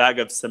half a bag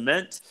of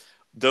cement.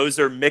 Those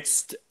are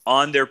mixed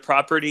on their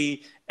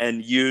property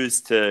and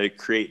used to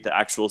create the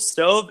actual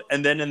stove.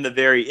 And then in the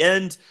very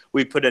end,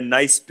 we put a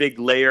nice big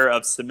layer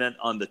of cement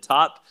on the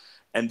top,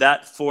 and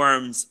that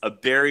forms a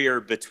barrier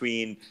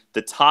between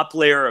the top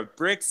layer of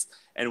bricks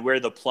and where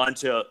the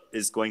plancha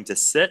is going to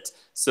sit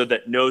so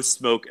that no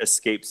smoke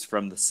escapes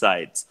from the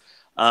sides.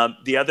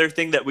 The other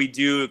thing that we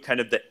do, kind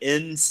of the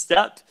end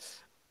step,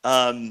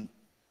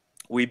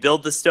 we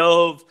build the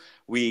stove,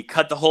 we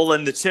cut the hole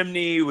in the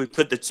chimney, we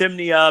put the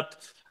chimney up,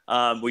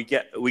 we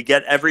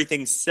get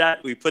everything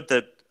set, we put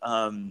the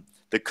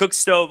cook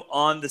stove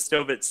on the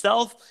stove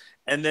itself,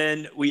 and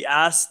then we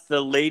ask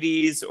the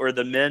ladies or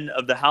the men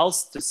of the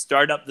house to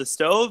start up the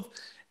stove,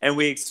 and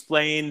we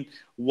explain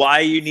why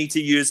you need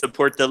to use a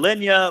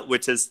portalinea,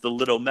 which is the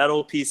little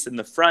metal piece in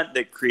the front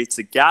that creates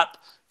a gap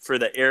for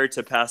the air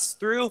to pass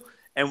through,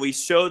 and we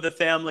show the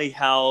family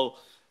how,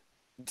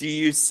 do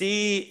you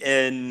see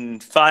in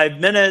 5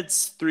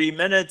 minutes, 3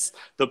 minutes,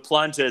 the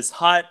plancha is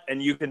hot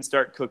and you can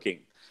start cooking.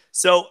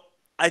 So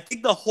I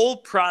think the whole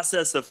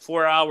process of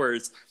 4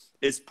 hours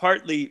is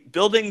partly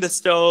building the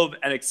stove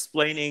and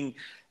explaining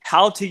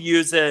how to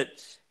use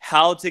it,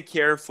 how to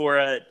care for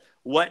it,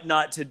 what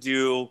not to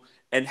do,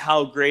 and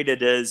how great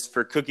it is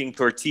for cooking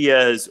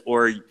tortillas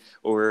or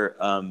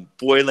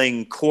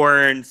boiling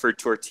corn for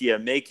tortilla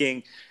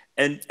making.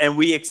 And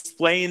we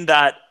explain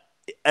that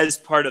as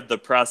part of the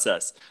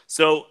process.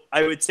 So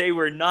I would say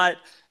we're not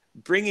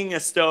bringing a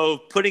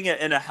stove, putting it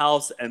in a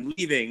house and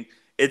leaving.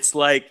 It's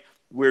like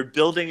we're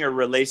building a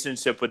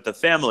relationship with the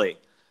family.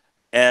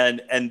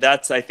 And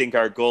that's, I think,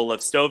 our goal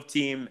of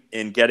StoveTeam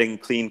in getting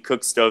clean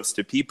cook stoves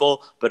to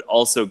people, but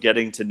also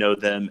getting to know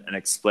them and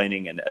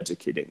explaining and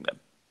educating them.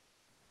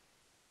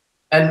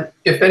 And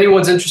if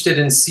anyone's interested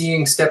in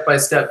seeing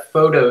step-by-step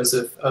photos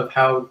of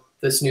how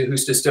this new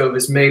Husta stove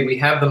is made, we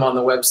have them on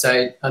the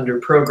website. Under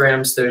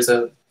programs, there's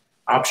a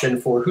option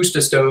for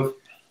Husta stove,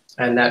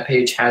 and that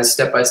page has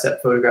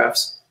step-by-step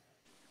photographs.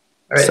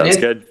 All right, Sounds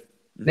good.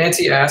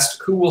 Nancy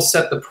asked, who will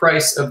set the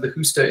price of the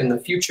Husta in the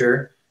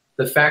future,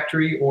 the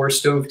factory or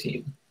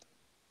StoveTeam?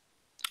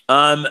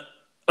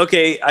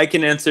 Okay, I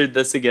can answer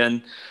this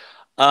again.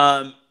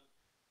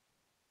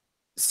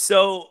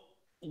 So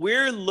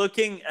we're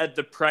looking at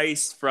the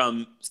price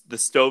from the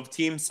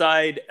StoveTeam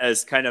side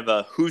as kind of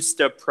a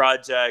Husta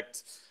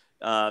project,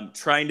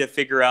 trying to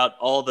figure out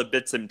all the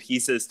bits and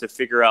pieces to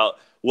figure out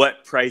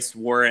what price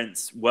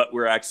warrants what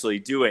we're actually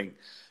doing.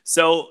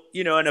 So,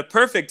 you know, in a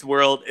perfect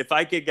world, if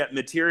I could get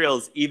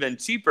materials even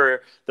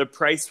cheaper, the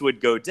price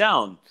would go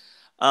down.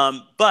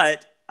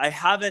 But I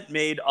haven't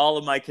made all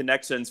of my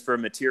connections for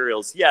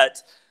materials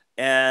yet,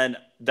 and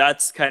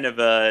that's kind of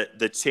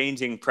the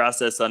changing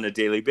process on a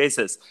daily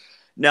basis.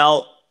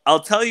 Now,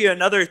 I'll tell you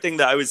another thing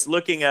that I was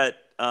looking at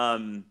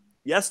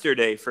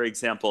yesterday, for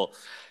example.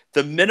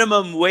 The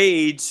minimum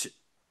wage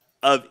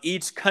of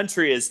each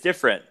country is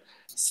different.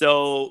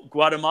 So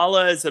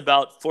Guatemala is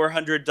about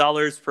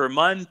 $400 per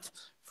month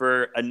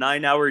for a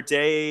 9-hour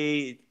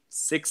day,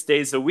 6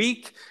 days a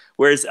week,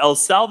 whereas El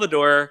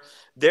Salvador,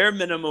 their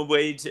minimum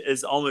wage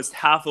is almost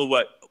half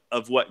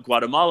of what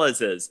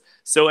Guatemala's is.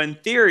 So in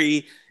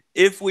theory,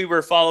 if we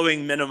were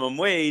following minimum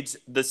wage,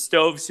 the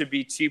stove should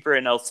be cheaper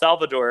in El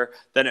Salvador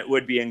than it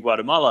would be in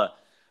Guatemala.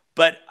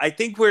 But I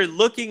think we're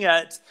looking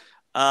at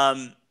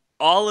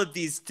all of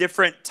these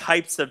different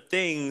types of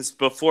things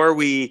before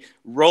we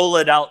roll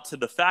it out to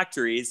the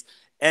factories.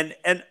 And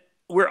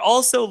we're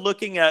also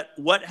looking at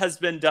what has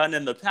been done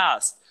in the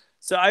past.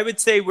 So I would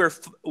say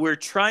we're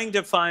trying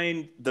to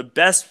find the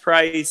best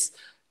price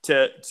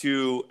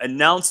to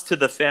announce to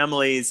the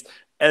families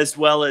as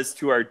well as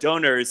to our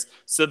donors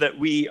so that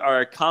we are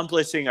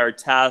accomplishing our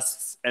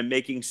tasks and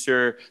making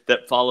sure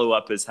that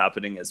follow-up is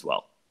happening as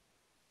well.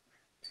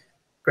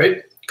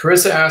 Great.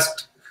 Carissa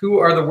asked, who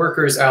are the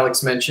workers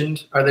Alex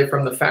mentioned? Are they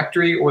from the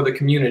factory or the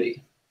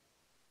community?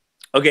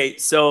 Okay,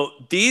 so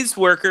these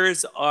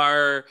workers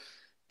are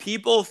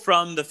people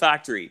from the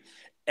factory.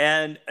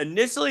 And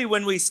initially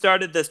when we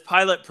started this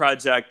pilot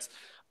project,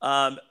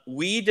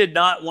 we did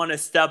not want to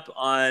step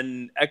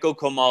on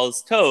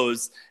Ecocomal's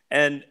toes.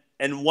 And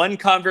one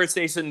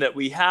conversation that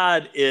we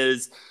had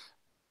is,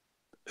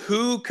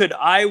 who could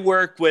I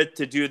work with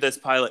to do this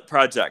pilot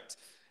project?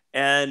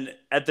 And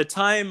at the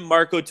time,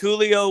 Marco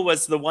Tullio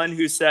was the one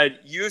who said,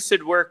 you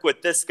should work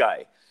with this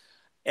guy.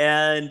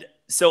 And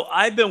so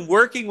I've been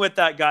working with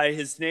that guy.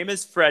 His name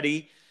is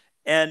Freddie.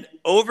 And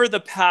over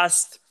the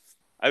past,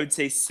 I would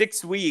say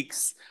 6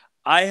 weeks,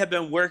 I have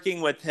been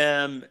working with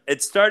him.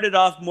 It started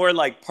off more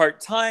like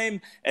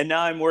part-time, and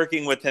now I'm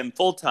working with him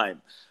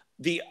full-time.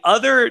 The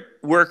other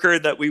worker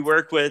that we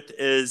work with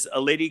is a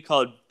lady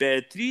called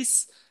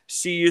Beatriz.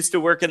 She used to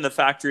work in the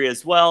factory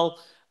as well.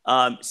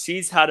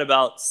 She's had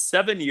about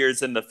 7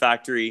 years in the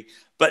factory.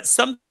 But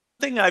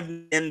something I've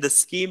in the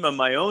scheme of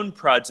my own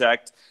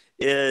project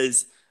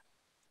is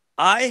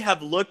I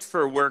have looked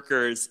for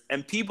workers,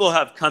 and people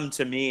have come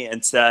to me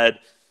and said,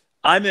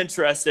 I'm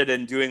interested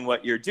in doing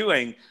what you're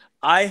doing.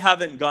 I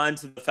haven't gone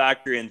to the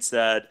factory and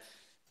said,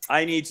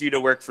 I need you to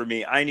work for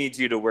me. I need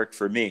you to work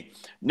for me.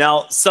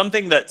 Now,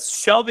 something that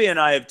Shelby and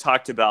I have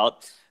talked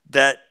about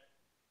that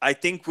I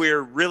think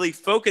we're really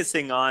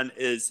focusing on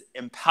is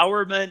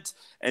empowerment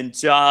and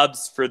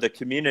jobs for the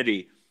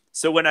community.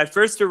 So when I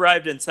first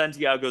arrived in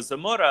Santiago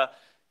Zamora,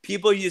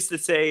 people used to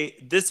say,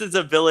 this is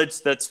a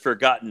village that's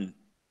forgotten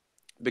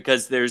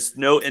because there's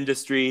no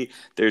industry,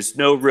 there's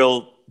no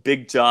real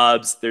big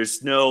jobs,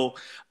 there's no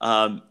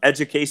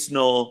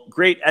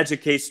great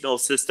educational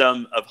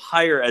system of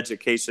higher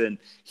education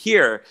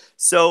here.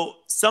 So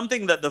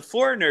something that the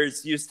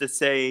foreigners used to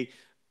say,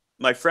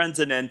 my friends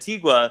in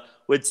Antigua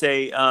would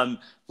say,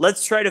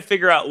 let's try to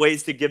figure out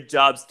ways to give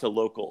jobs to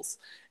locals.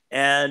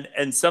 And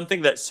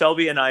something that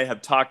Shelby and I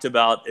have talked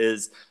about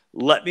is,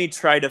 let me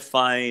try to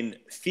find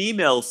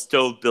female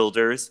stove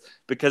builders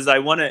because I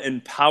want to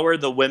empower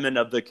the women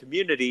of the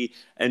community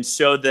and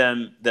show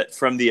them that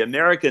from the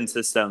American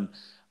system,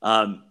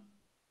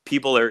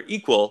 people are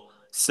equal.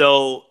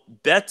 So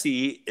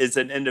Betty is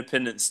an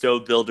independent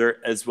stove builder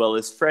as well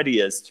as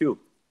Freddie is too.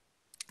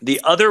 The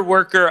other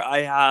worker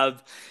I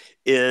have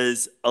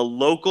is a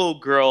local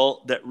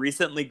girl that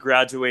recently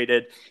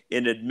graduated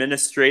in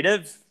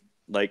administrative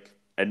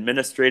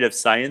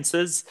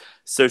sciences.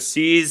 So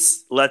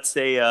she's, let's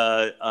say,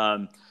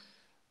 a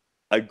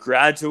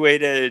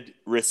graduated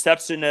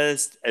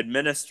receptionist,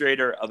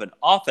 administrator of an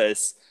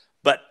office,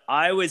 but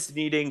I was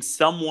needing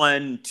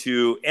someone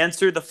to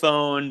answer the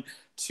phone,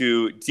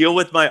 to deal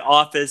with my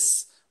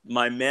office,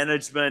 my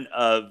management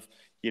of,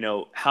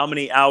 how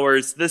many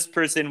hours this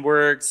person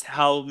works,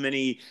 how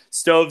many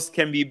stoves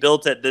can be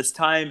built at this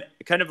time,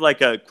 kind of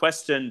like a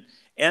question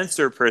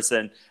answer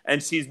person.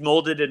 And she's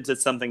molded into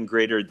something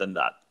greater than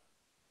that.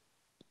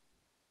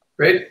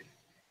 Great.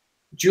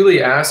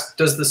 Julie asked,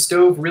 does the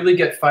stove really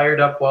get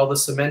fired up while the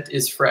cement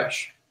is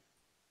fresh?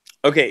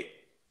 Okay,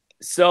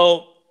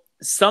 so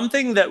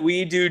something that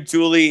we do,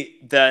 Julie,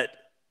 that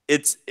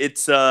it's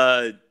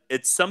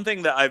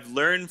something that I've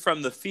learned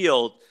from the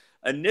field.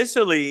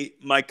 Initially,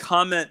 my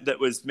comment that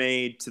was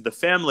made to the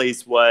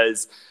families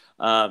was,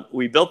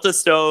 we built the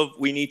stove,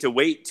 we need to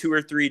wait 2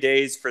 or 3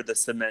 days for the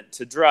cement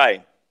to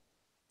dry.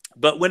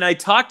 But when I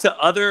talk to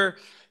other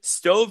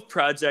stove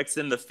projects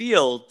in the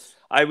field,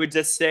 I would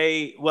just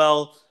say,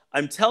 well,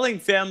 I'm telling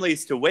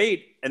families to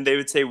wait. And they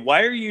would say,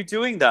 why are you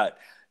doing that?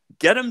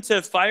 Get them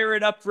to fire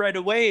it up right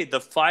away.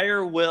 The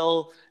fire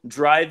will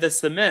dry the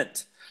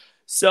cement.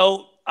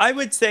 So I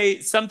would say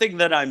something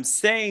that I'm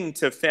saying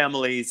to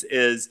families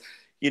is,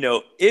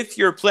 if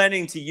you're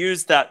planning to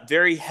use that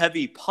very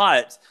heavy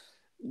pot,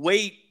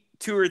 wait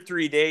 2 or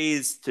 3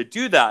 days to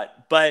do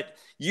that. But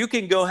you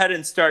can go ahead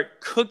and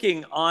start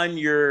cooking on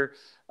your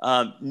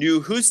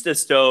new Husta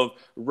stove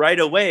right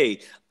away.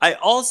 I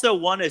also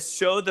want to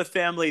show the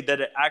family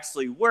that it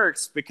actually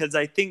works because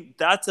I think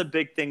that's a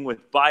big thing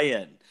with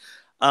buy-in.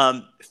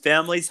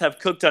 Families have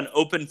cooked on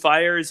open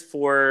fires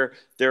for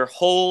their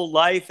whole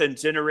life and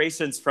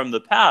generations from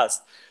the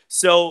past.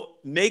 So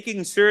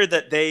making sure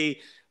that they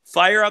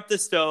fire up the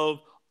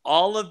stove,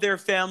 all of their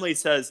family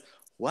says,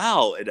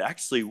 wow, it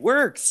actually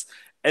works.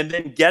 and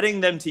then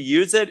getting them to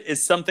use it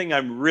is something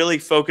I'm really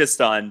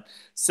focused on.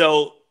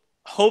 So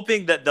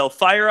hoping that they'll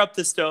fire up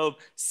the stove,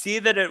 see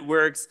that it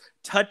works,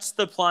 touch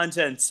the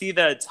planta and see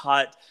that it's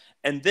hot.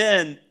 And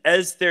then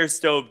as their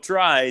stove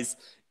dries,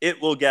 it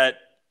will get,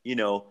 you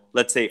know,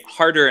 let's say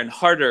harder and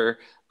harder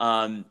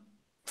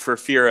for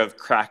fear of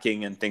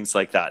cracking and things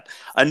like that.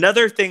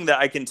 Another thing that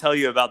I can tell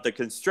you about the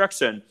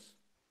construction,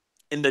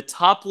 in the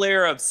top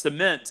layer of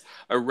cement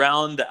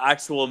around the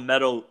actual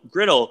metal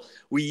griddle,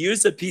 we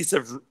use a piece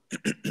of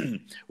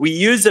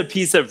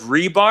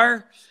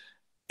rebar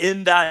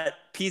in that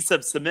piece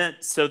of cement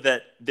so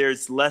that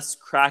there's less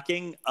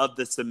cracking of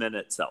the cement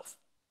itself.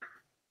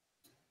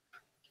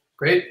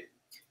 Great.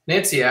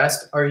 Nancy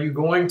asked, are you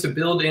going to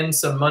build in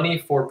some money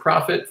for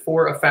profit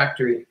for a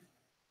factory?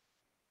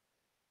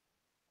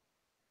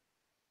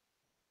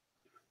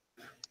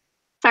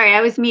 Sorry, I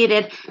was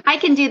muted. I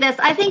can do this.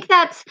 I think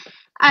that's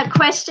a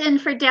question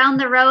for down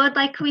the road.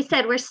 Like we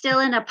said, we're still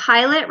in a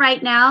pilot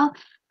right now.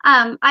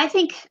 I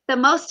think the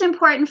most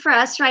important for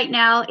us right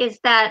now is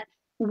that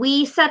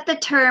we set the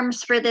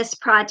terms for this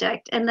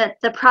project, and that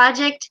the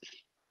project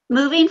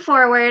moving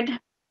forward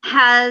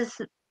has,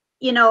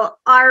 you know,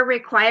 our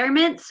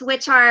requirements,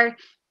 which are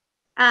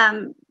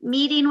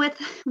meeting with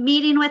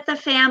the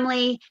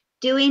family,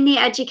 doing the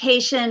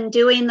education,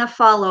 doing the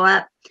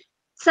follow-up.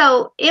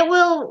 So it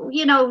will,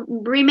 you know,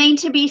 remain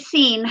to be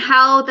seen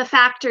how the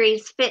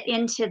factories fit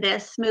into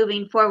this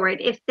moving forward.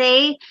 If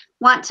they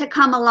want to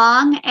come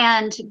along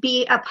and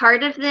be a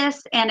part of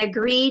this and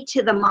agree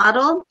to the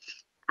model,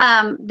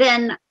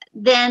 then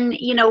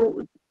you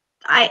know,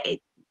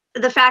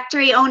 the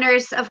factory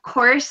owners, of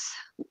course,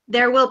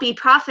 there will be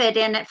profit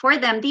in it for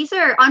them. These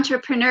are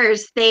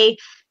entrepreneurs.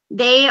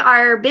 They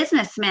are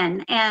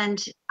businessmen,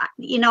 and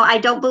you know, I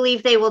don't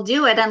believe they will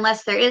do it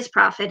unless there is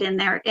profit in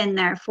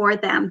there for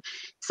them.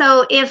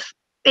 So if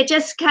it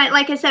just kind of,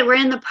 like I said, we're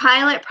in the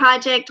pilot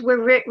project.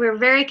 We're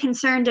very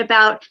concerned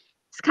about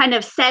kind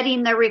of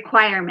setting the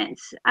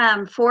requirements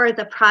for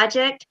the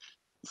project,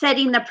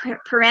 setting the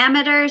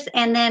parameters,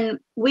 and then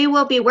we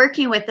will be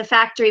working with the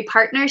factory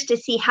partners to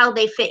see how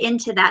they fit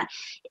into that.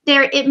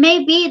 It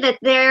may be that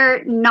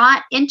they're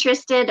not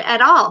interested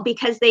at all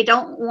because they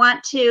don't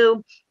want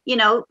to, you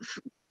know,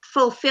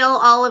 fulfill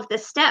all of the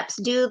steps,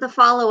 do the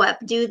follow-up,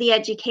 do the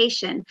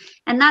education,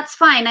 and that's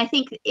fine. I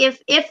think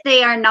if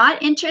they are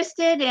not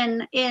interested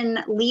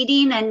in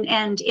leading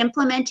and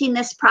implementing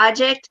this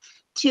project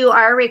to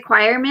our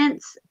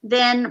requirements,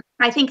 then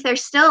I think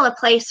there's still a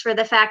place for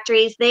the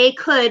factories. They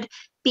could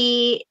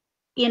be,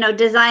 you know,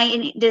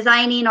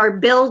 designing or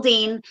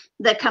building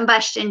the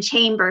combustion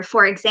chamber,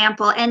 for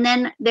example, and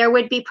then there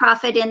would be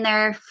profit in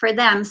there for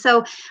them.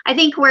 So I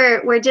think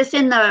we're just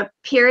in the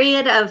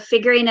period of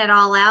figuring it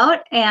all out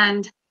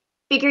and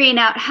figuring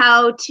out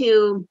how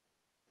to,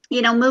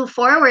 you know, move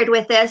forward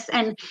with this.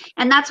 And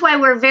that's why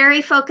we're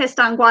very focused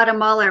on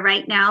Guatemala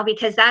right now,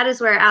 because that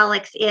is where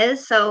Alex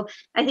is. So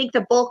I think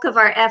the bulk of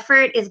our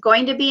effort is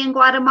going to be in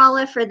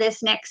Guatemala for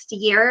this next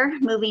year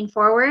moving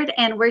forward.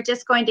 And we're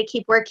just going to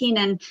keep working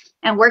and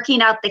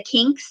working out the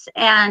kinks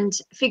and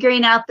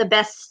figuring out the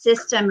best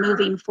system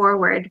moving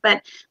forward.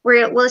 But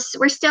we're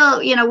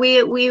still, you know,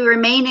 we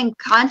remain in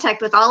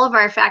contact with all of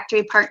our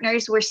factory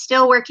partners. We're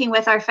still working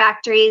with our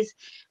factories,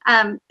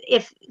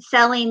 if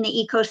selling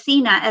the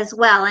Ecocina as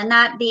well, and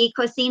that the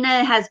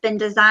Ecocina has been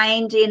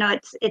designed, you know,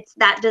 it's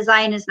that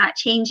design is not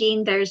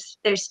changing. There's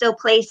still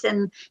place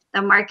in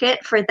the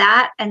market for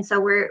that, and so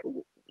we're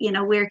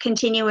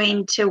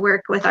continuing to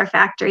work with our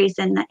factories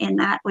in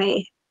that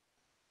way.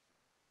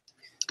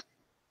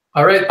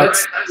 All right,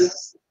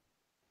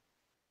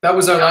 that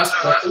was our last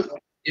question.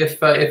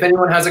 If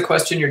anyone has a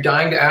question you're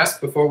dying to ask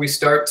before we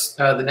start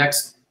the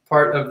next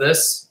part of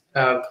this,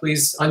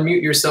 please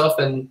unmute yourself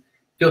and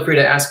feel free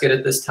to ask it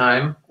at this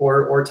time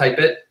or type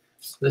it.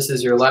 This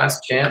is your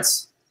last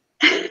chance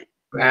to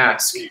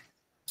ask.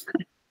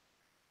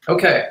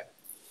 Okay,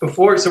 so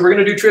we're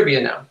gonna do trivia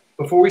now.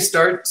 Before we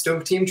start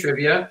StoveTeam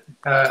Trivia,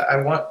 I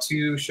want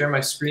to share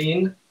my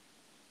screen,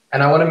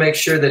 and I wanna make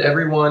sure that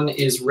everyone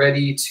is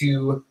ready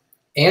to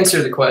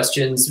answer the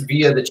questions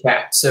via the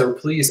chat. So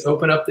please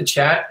open up the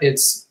chat.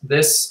 It's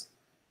this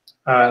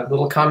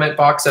little comment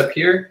box up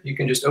here. You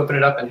can just open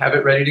it up and have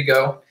it ready to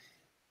go.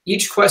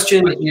 Each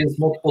question is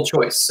multiple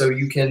choice, so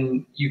you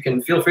can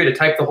feel free to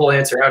type the whole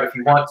answer out if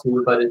you want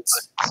to, but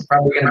it's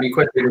probably going to be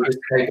quicker to just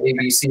type A,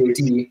 B, C, or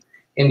D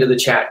into the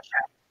chat.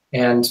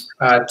 And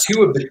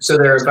so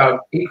there are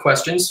about 8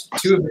 questions.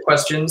 2 of the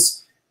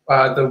questions,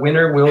 the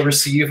winner will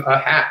receive a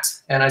hat.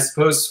 And I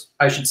suppose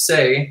I should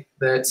say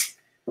that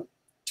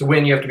to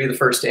win, you have to be the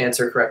first to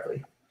answer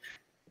correctly.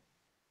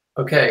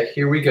 Okay,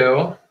 here we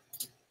go.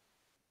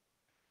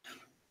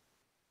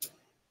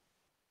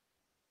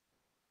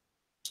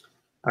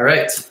 All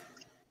right.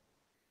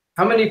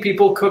 How many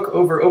people cook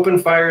over open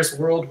fires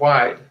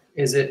worldwide?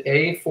 Is it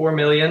A, 4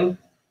 million,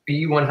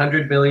 B,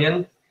 100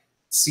 million,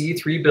 C,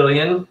 3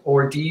 billion,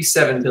 or D,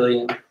 7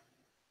 billion?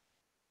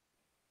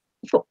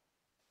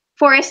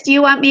 Forrest, do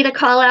you want me to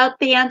call out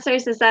the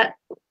answers? Is that?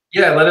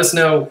 Yeah, let us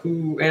know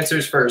who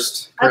answers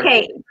first.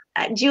 Okay.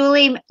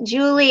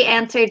 Julie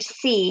answered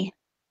C.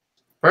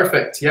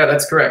 Perfect. Yeah,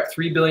 that's correct.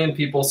 3 billion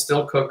people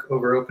still cook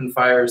over open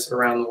fires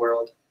around the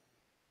world.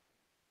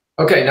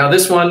 Okay, now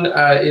this one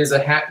is a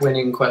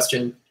hat-winning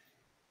question.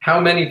 How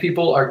many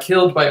people are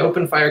killed by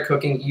open fire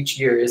cooking each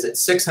year? Is it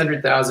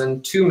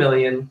 600,000, 2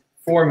 million,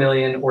 4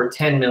 million, or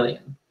 10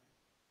 million?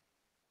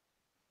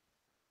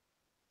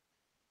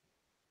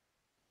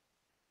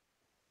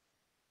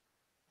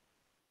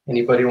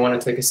 Anybody want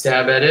to take a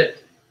stab at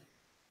it?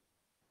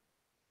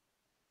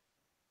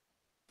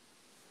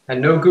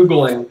 And no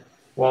Googling.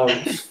 Well,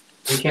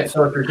 we can't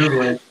tell if you're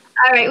Googling.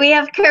 All right, we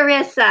have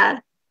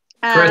Carissa.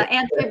 Carissa,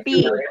 Answer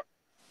B.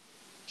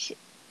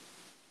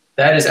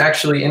 That is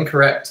actually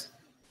incorrect.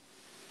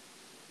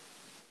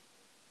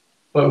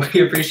 But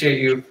we appreciate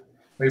you.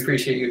 We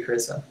appreciate you,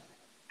 Carissa.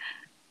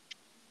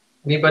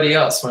 Anybody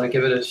else want to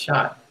give it a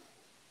shot?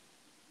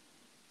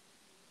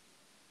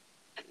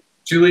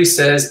 Julie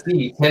says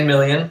B, 10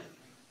 million.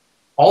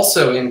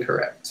 Also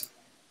incorrect.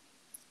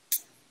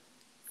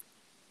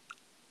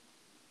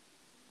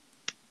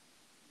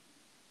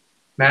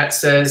 Matt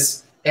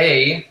says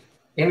A,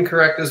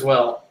 incorrect as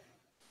well.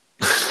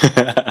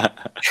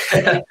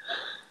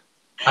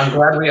 I'm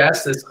glad we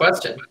asked this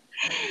question.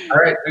 All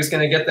right, who's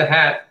going to get the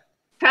hat?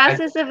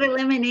 Process of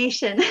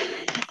elimination.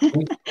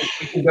 We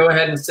can go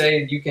ahead and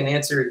say you can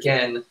answer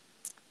again.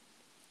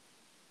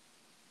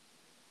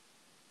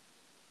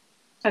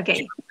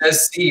 Okay.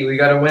 Says C, we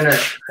got a winner.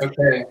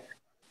 Okay.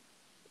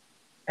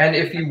 And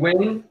if you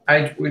win,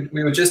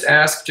 we would just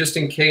ask, just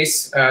in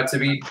case, to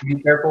be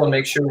careful and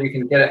make sure we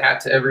can get a hat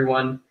to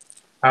everyone.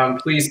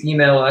 Please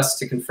email us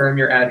to confirm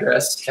your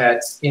address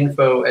at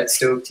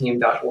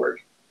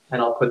info@stoveteam.org,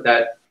 and I'll put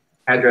that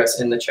address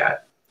in the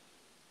chat.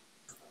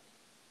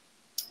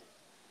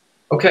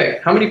 Okay,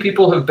 how many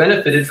people have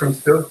benefited from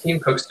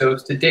StoveTeam cook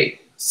stoves to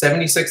date?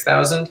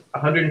 76,000,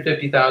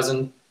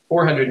 150,000,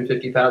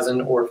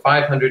 450,000, or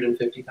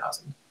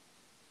 550,000?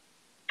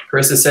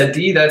 Carissa said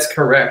D, that's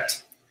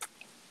correct.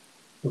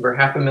 Over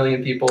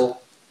 500,000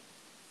 people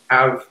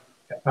have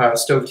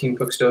StoveTeam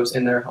cook stoves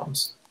in their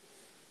homes.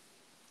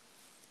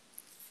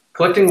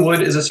 Collecting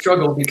wood is a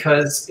struggle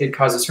because it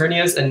causes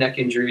hernias and neck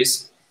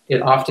injuries.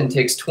 It often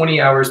takes 20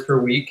 hours per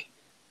week.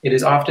 It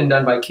is often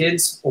done by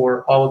kids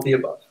or all of the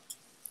above.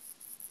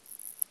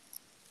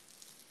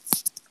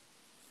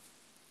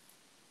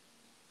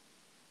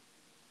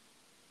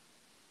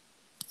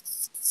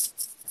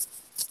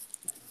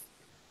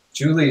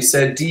 Julie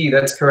said D,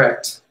 that's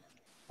correct.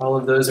 All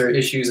of those are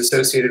issues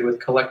associated with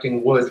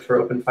collecting wood for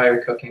open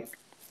fire cooking.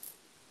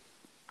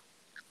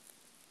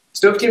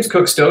 StoveTeam's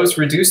cook stoves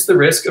reduce the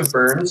risk of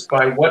burns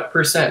by what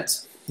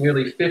percent?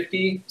 Nearly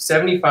 50,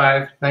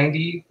 75,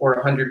 90, or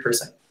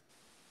 100%?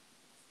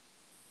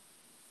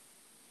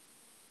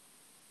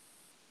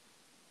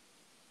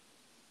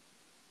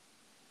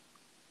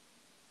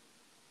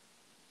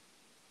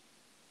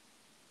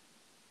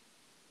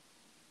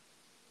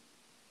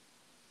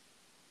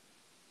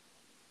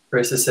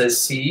 Carissa says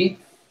C,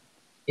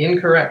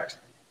 incorrect,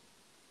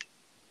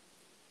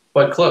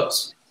 but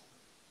close.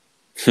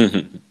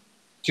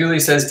 Julie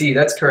says D,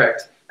 that's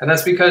correct. And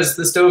that's because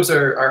the stoves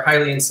are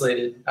highly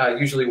insulated,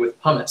 usually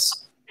with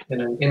pumice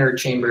in an inner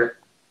chamber.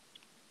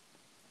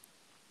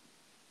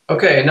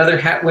 Okay, another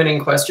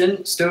hat-winning question.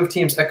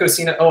 StoveTeam's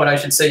Ecocena, oh, and I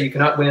should say you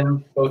cannot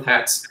win both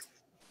hats.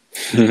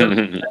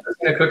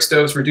 Ecocena cook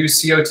stoves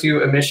reduce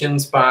CO2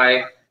 emissions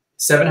by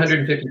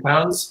 750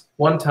 pounds,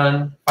 1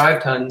 ton,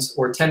 5 tons,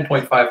 or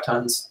 10.5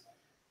 tons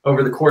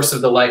over the course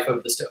of the life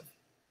of the stove,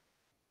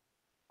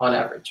 on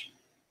average.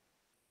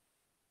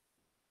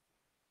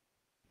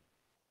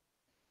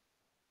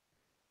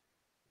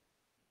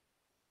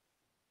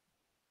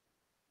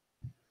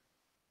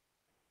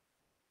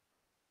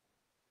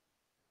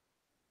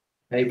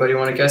 Anybody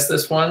want to guess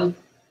this one?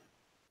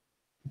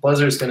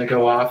 Buzzer's going to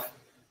go off.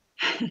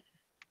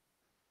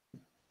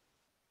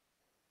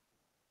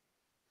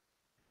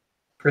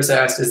 Chris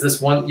asked, is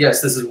this one?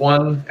 Yes, this is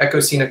one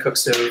Ecocena cook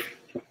stove.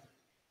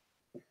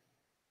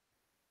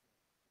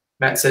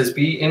 Matt says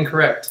B,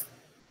 incorrect.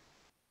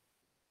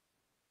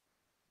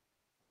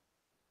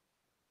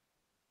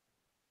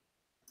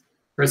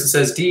 Carissa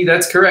says D,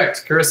 that's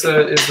correct.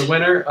 Carissa is the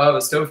winner of a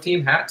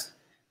StoveTeam hat.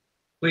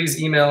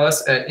 Please email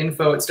us at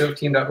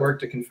info@stoveteam.org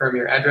to confirm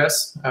your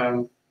address.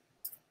 And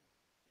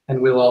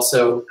we'll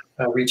also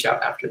reach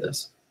out after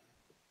this.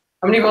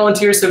 How many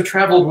volunteers have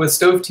traveled with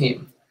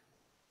StoveTeam?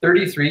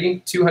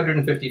 33,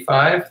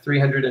 255,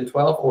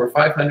 312, or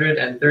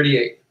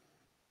 538?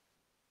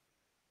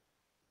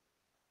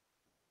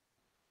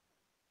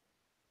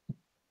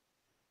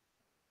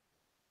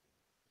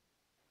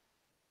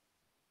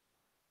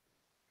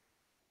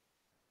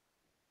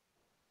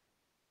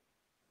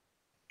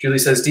 Julie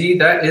says D,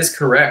 that is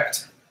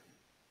correct.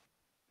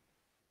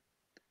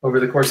 Over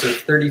the course of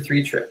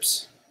 33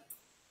 trips.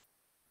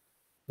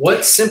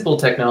 What simple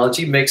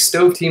technology makes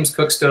StoveTeam's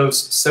cook stoves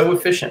so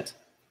efficient?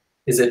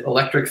 Is it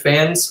electric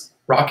fans,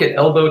 rocket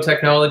elbow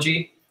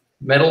technology,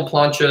 metal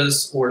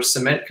planchas, or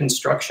cement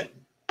construction?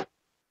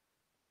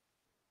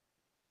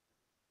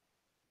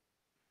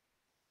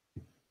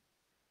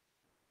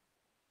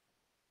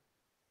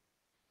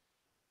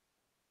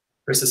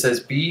 Krista says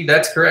B.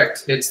 That's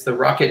correct. It's the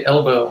rocket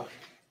elbow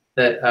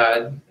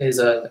that is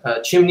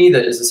a chimney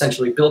that is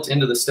essentially built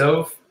into the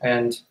stove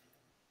and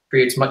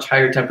creates much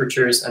higher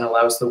temperatures and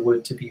allows the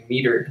wood to be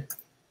metered.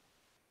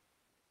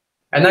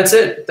 And that's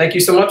it. Thank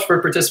you so much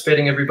for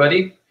participating,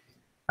 everybody.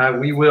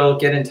 We will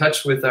get in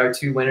touch with our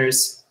 2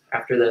 winners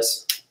after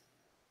this.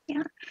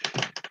 Yeah.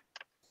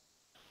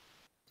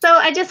 So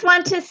I just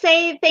want to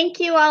say thank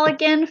you all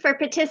again for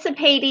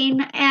participating.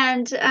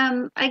 And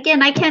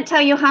again, I can't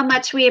tell you how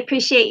much we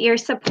appreciate your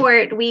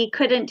support. We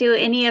couldn't do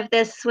any of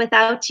this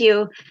without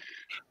you.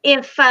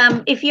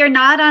 If you're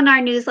not on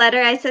our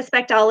newsletter, I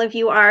suspect all of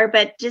you are,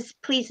 but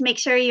just please make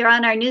sure you're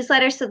on our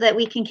newsletter so that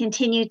we can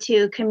continue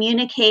to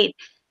communicate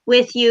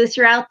with you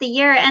throughout the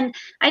year. And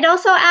I'd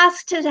also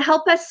ask to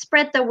help us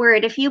spread the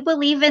word. If you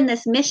believe in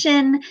this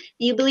mission,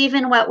 you believe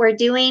in what we're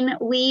doing,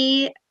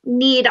 we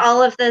need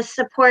all of the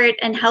support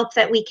and help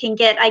that we can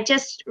get. I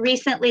just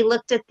recently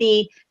looked at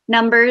the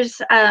numbers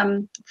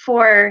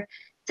for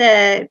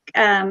the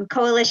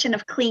Coalition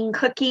of Clean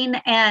Cooking,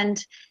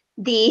 and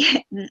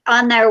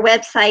on their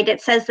website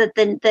it says that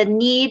the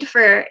need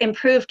for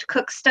improved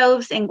cook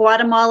stoves in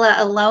Guatemala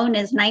alone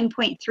is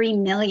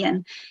 9.3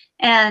 million.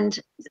 And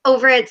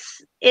over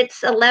its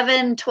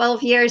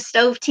 11-12 years,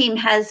 StoveTeam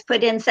has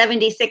put in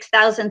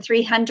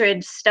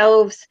 76,300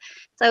 stoves,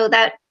 so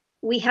that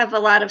we have a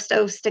lot of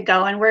stoves to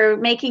go, and we're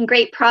making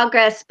great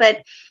progress.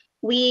 But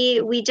we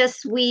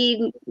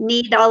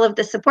need all of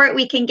the support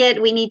we can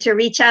get. We need to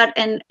reach out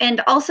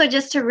and also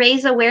just to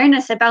raise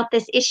awareness about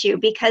this issue,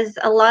 because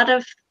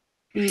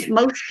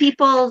most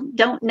people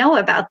don't know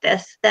about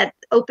this, that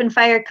open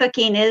fire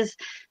cooking is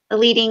a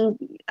leading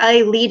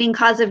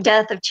cause of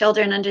death of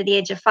children under the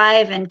age of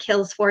 5 and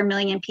kills 4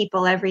 million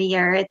people every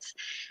year. It's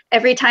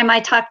every time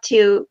I talk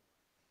to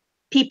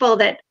people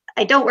that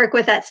I don't work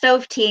with at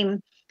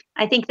StoveTeam,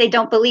 I think they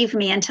don't believe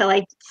me until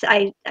I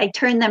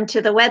turn them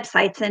to the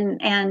websites,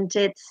 and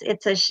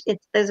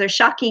those are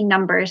shocking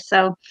numbers.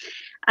 So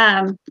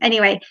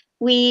anyway,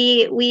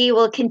 we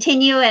will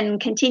continue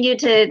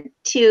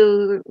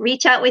to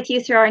reach out with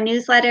you through our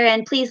newsletter,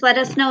 and please let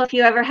us know if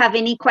you ever have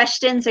any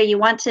questions or you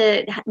want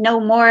to know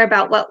more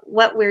about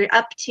what we're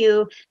up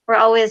to. We're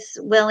always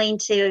willing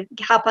to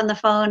hop on the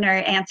phone or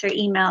answer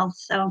emails.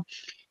 So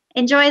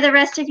enjoy the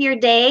rest of your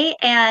day,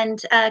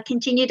 and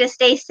continue to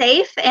stay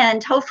safe,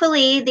 and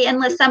hopefully the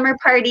Endless Summer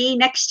Party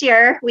next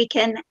year we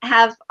can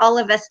have all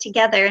of us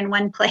together in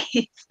one place.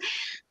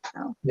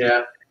 So.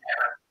 Yeah.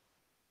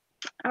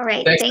 All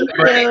right. Thanks, Thank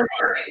everybody. you.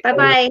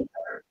 Bye-bye.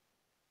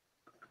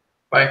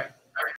 Bye.